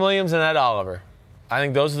 Quinnen Williams and Ed Oliver. I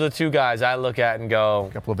think those are the 2 guys I look at and go.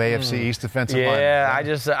 A couple of AFC East defensive linemen. Yeah,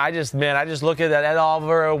 I just look at that Ed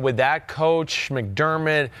Oliver with that coach,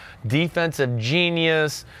 McDermott, defensive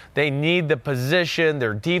genius. They need the position.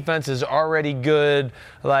 Their defense is already good.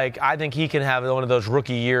 I think he can have one of those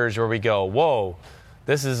rookie years where we go, whoa,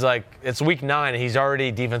 this is it's week 9 and he's already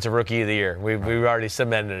defensive rookie of the year. We've already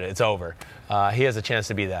cemented it. It's over. He has a chance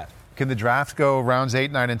to be that. Can the draft go rounds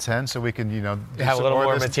 8, 9, and 10 so we can, have a little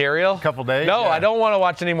more material? A couple days? No, I don't want to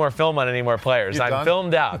watch any more film on any more players. I'm done?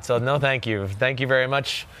 Filmed out, so no thank you. Thank you very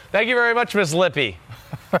much. Thank you very much, Miss Lippy.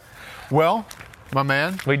 Well, my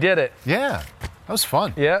man. We did it. Yeah, that was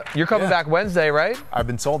fun. Yeah, you're coming back Wednesday, right? I've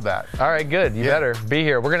been told that. All right, good. You better be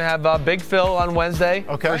here. We're going to have Big Phil on Wednesday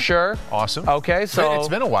for sure. Awesome. Okay, so. It's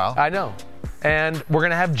been a while. I know. And we're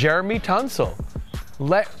going to have Jeremy Tunsil.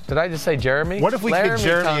 Did I just say Jeremy? What if we get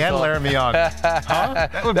Jeremy and Laramie on? Huh?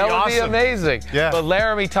 That would be awesome. That would be amazing. Yeah. But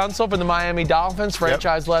Laramie Tunsil from the Miami Dolphins,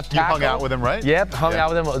 franchise left tackle. You hung out with him, right? Yep, hung out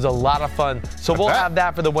with him. It was a lot of fun. So we'll have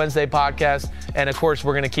that for the Wednesday podcast. And, of course,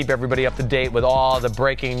 we're going to keep everybody up to date with all the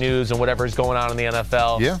breaking news and whatever's going on in the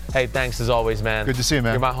NFL. Yeah. Hey, thanks as always, man. Good to see you,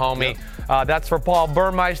 man. You're my homie. Yep. That's for Paul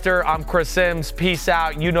Burmeister. I'm Chris Sims. Peace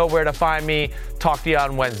out. You know where to find me. Talk to you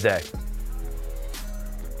on Wednesday.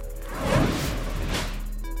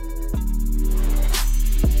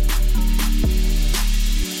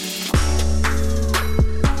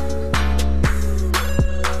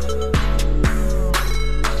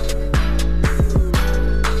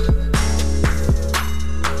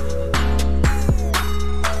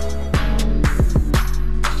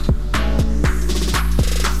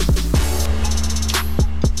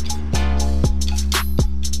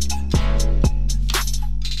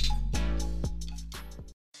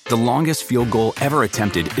 The longest field goal ever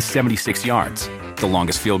attempted is 76 yards. The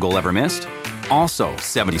longest field goal ever missed? Also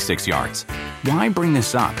 76 yards. Why bring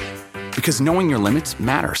this up? Because knowing your limits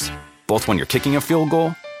matters, both when you're kicking a field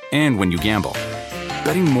goal and when you gamble.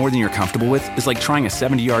 Betting more than you're comfortable with is like trying a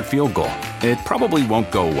 70-yard field goal. It probably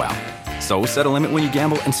won't go well. So set a limit when you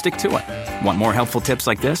gamble and stick to it. Want more helpful tips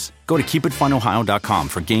like this? Go to keepitfunohio.com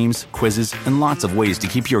for games, quizzes, and lots of ways to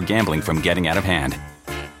keep your gambling from getting out of hand.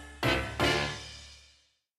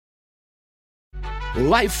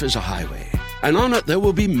 Life is a highway, and on it there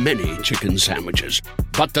will be many chicken sandwiches.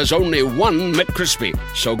 But there's only one McCrispy.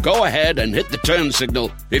 So go ahead and hit the turn signal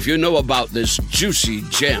if you know about this juicy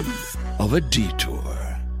gem of a detour.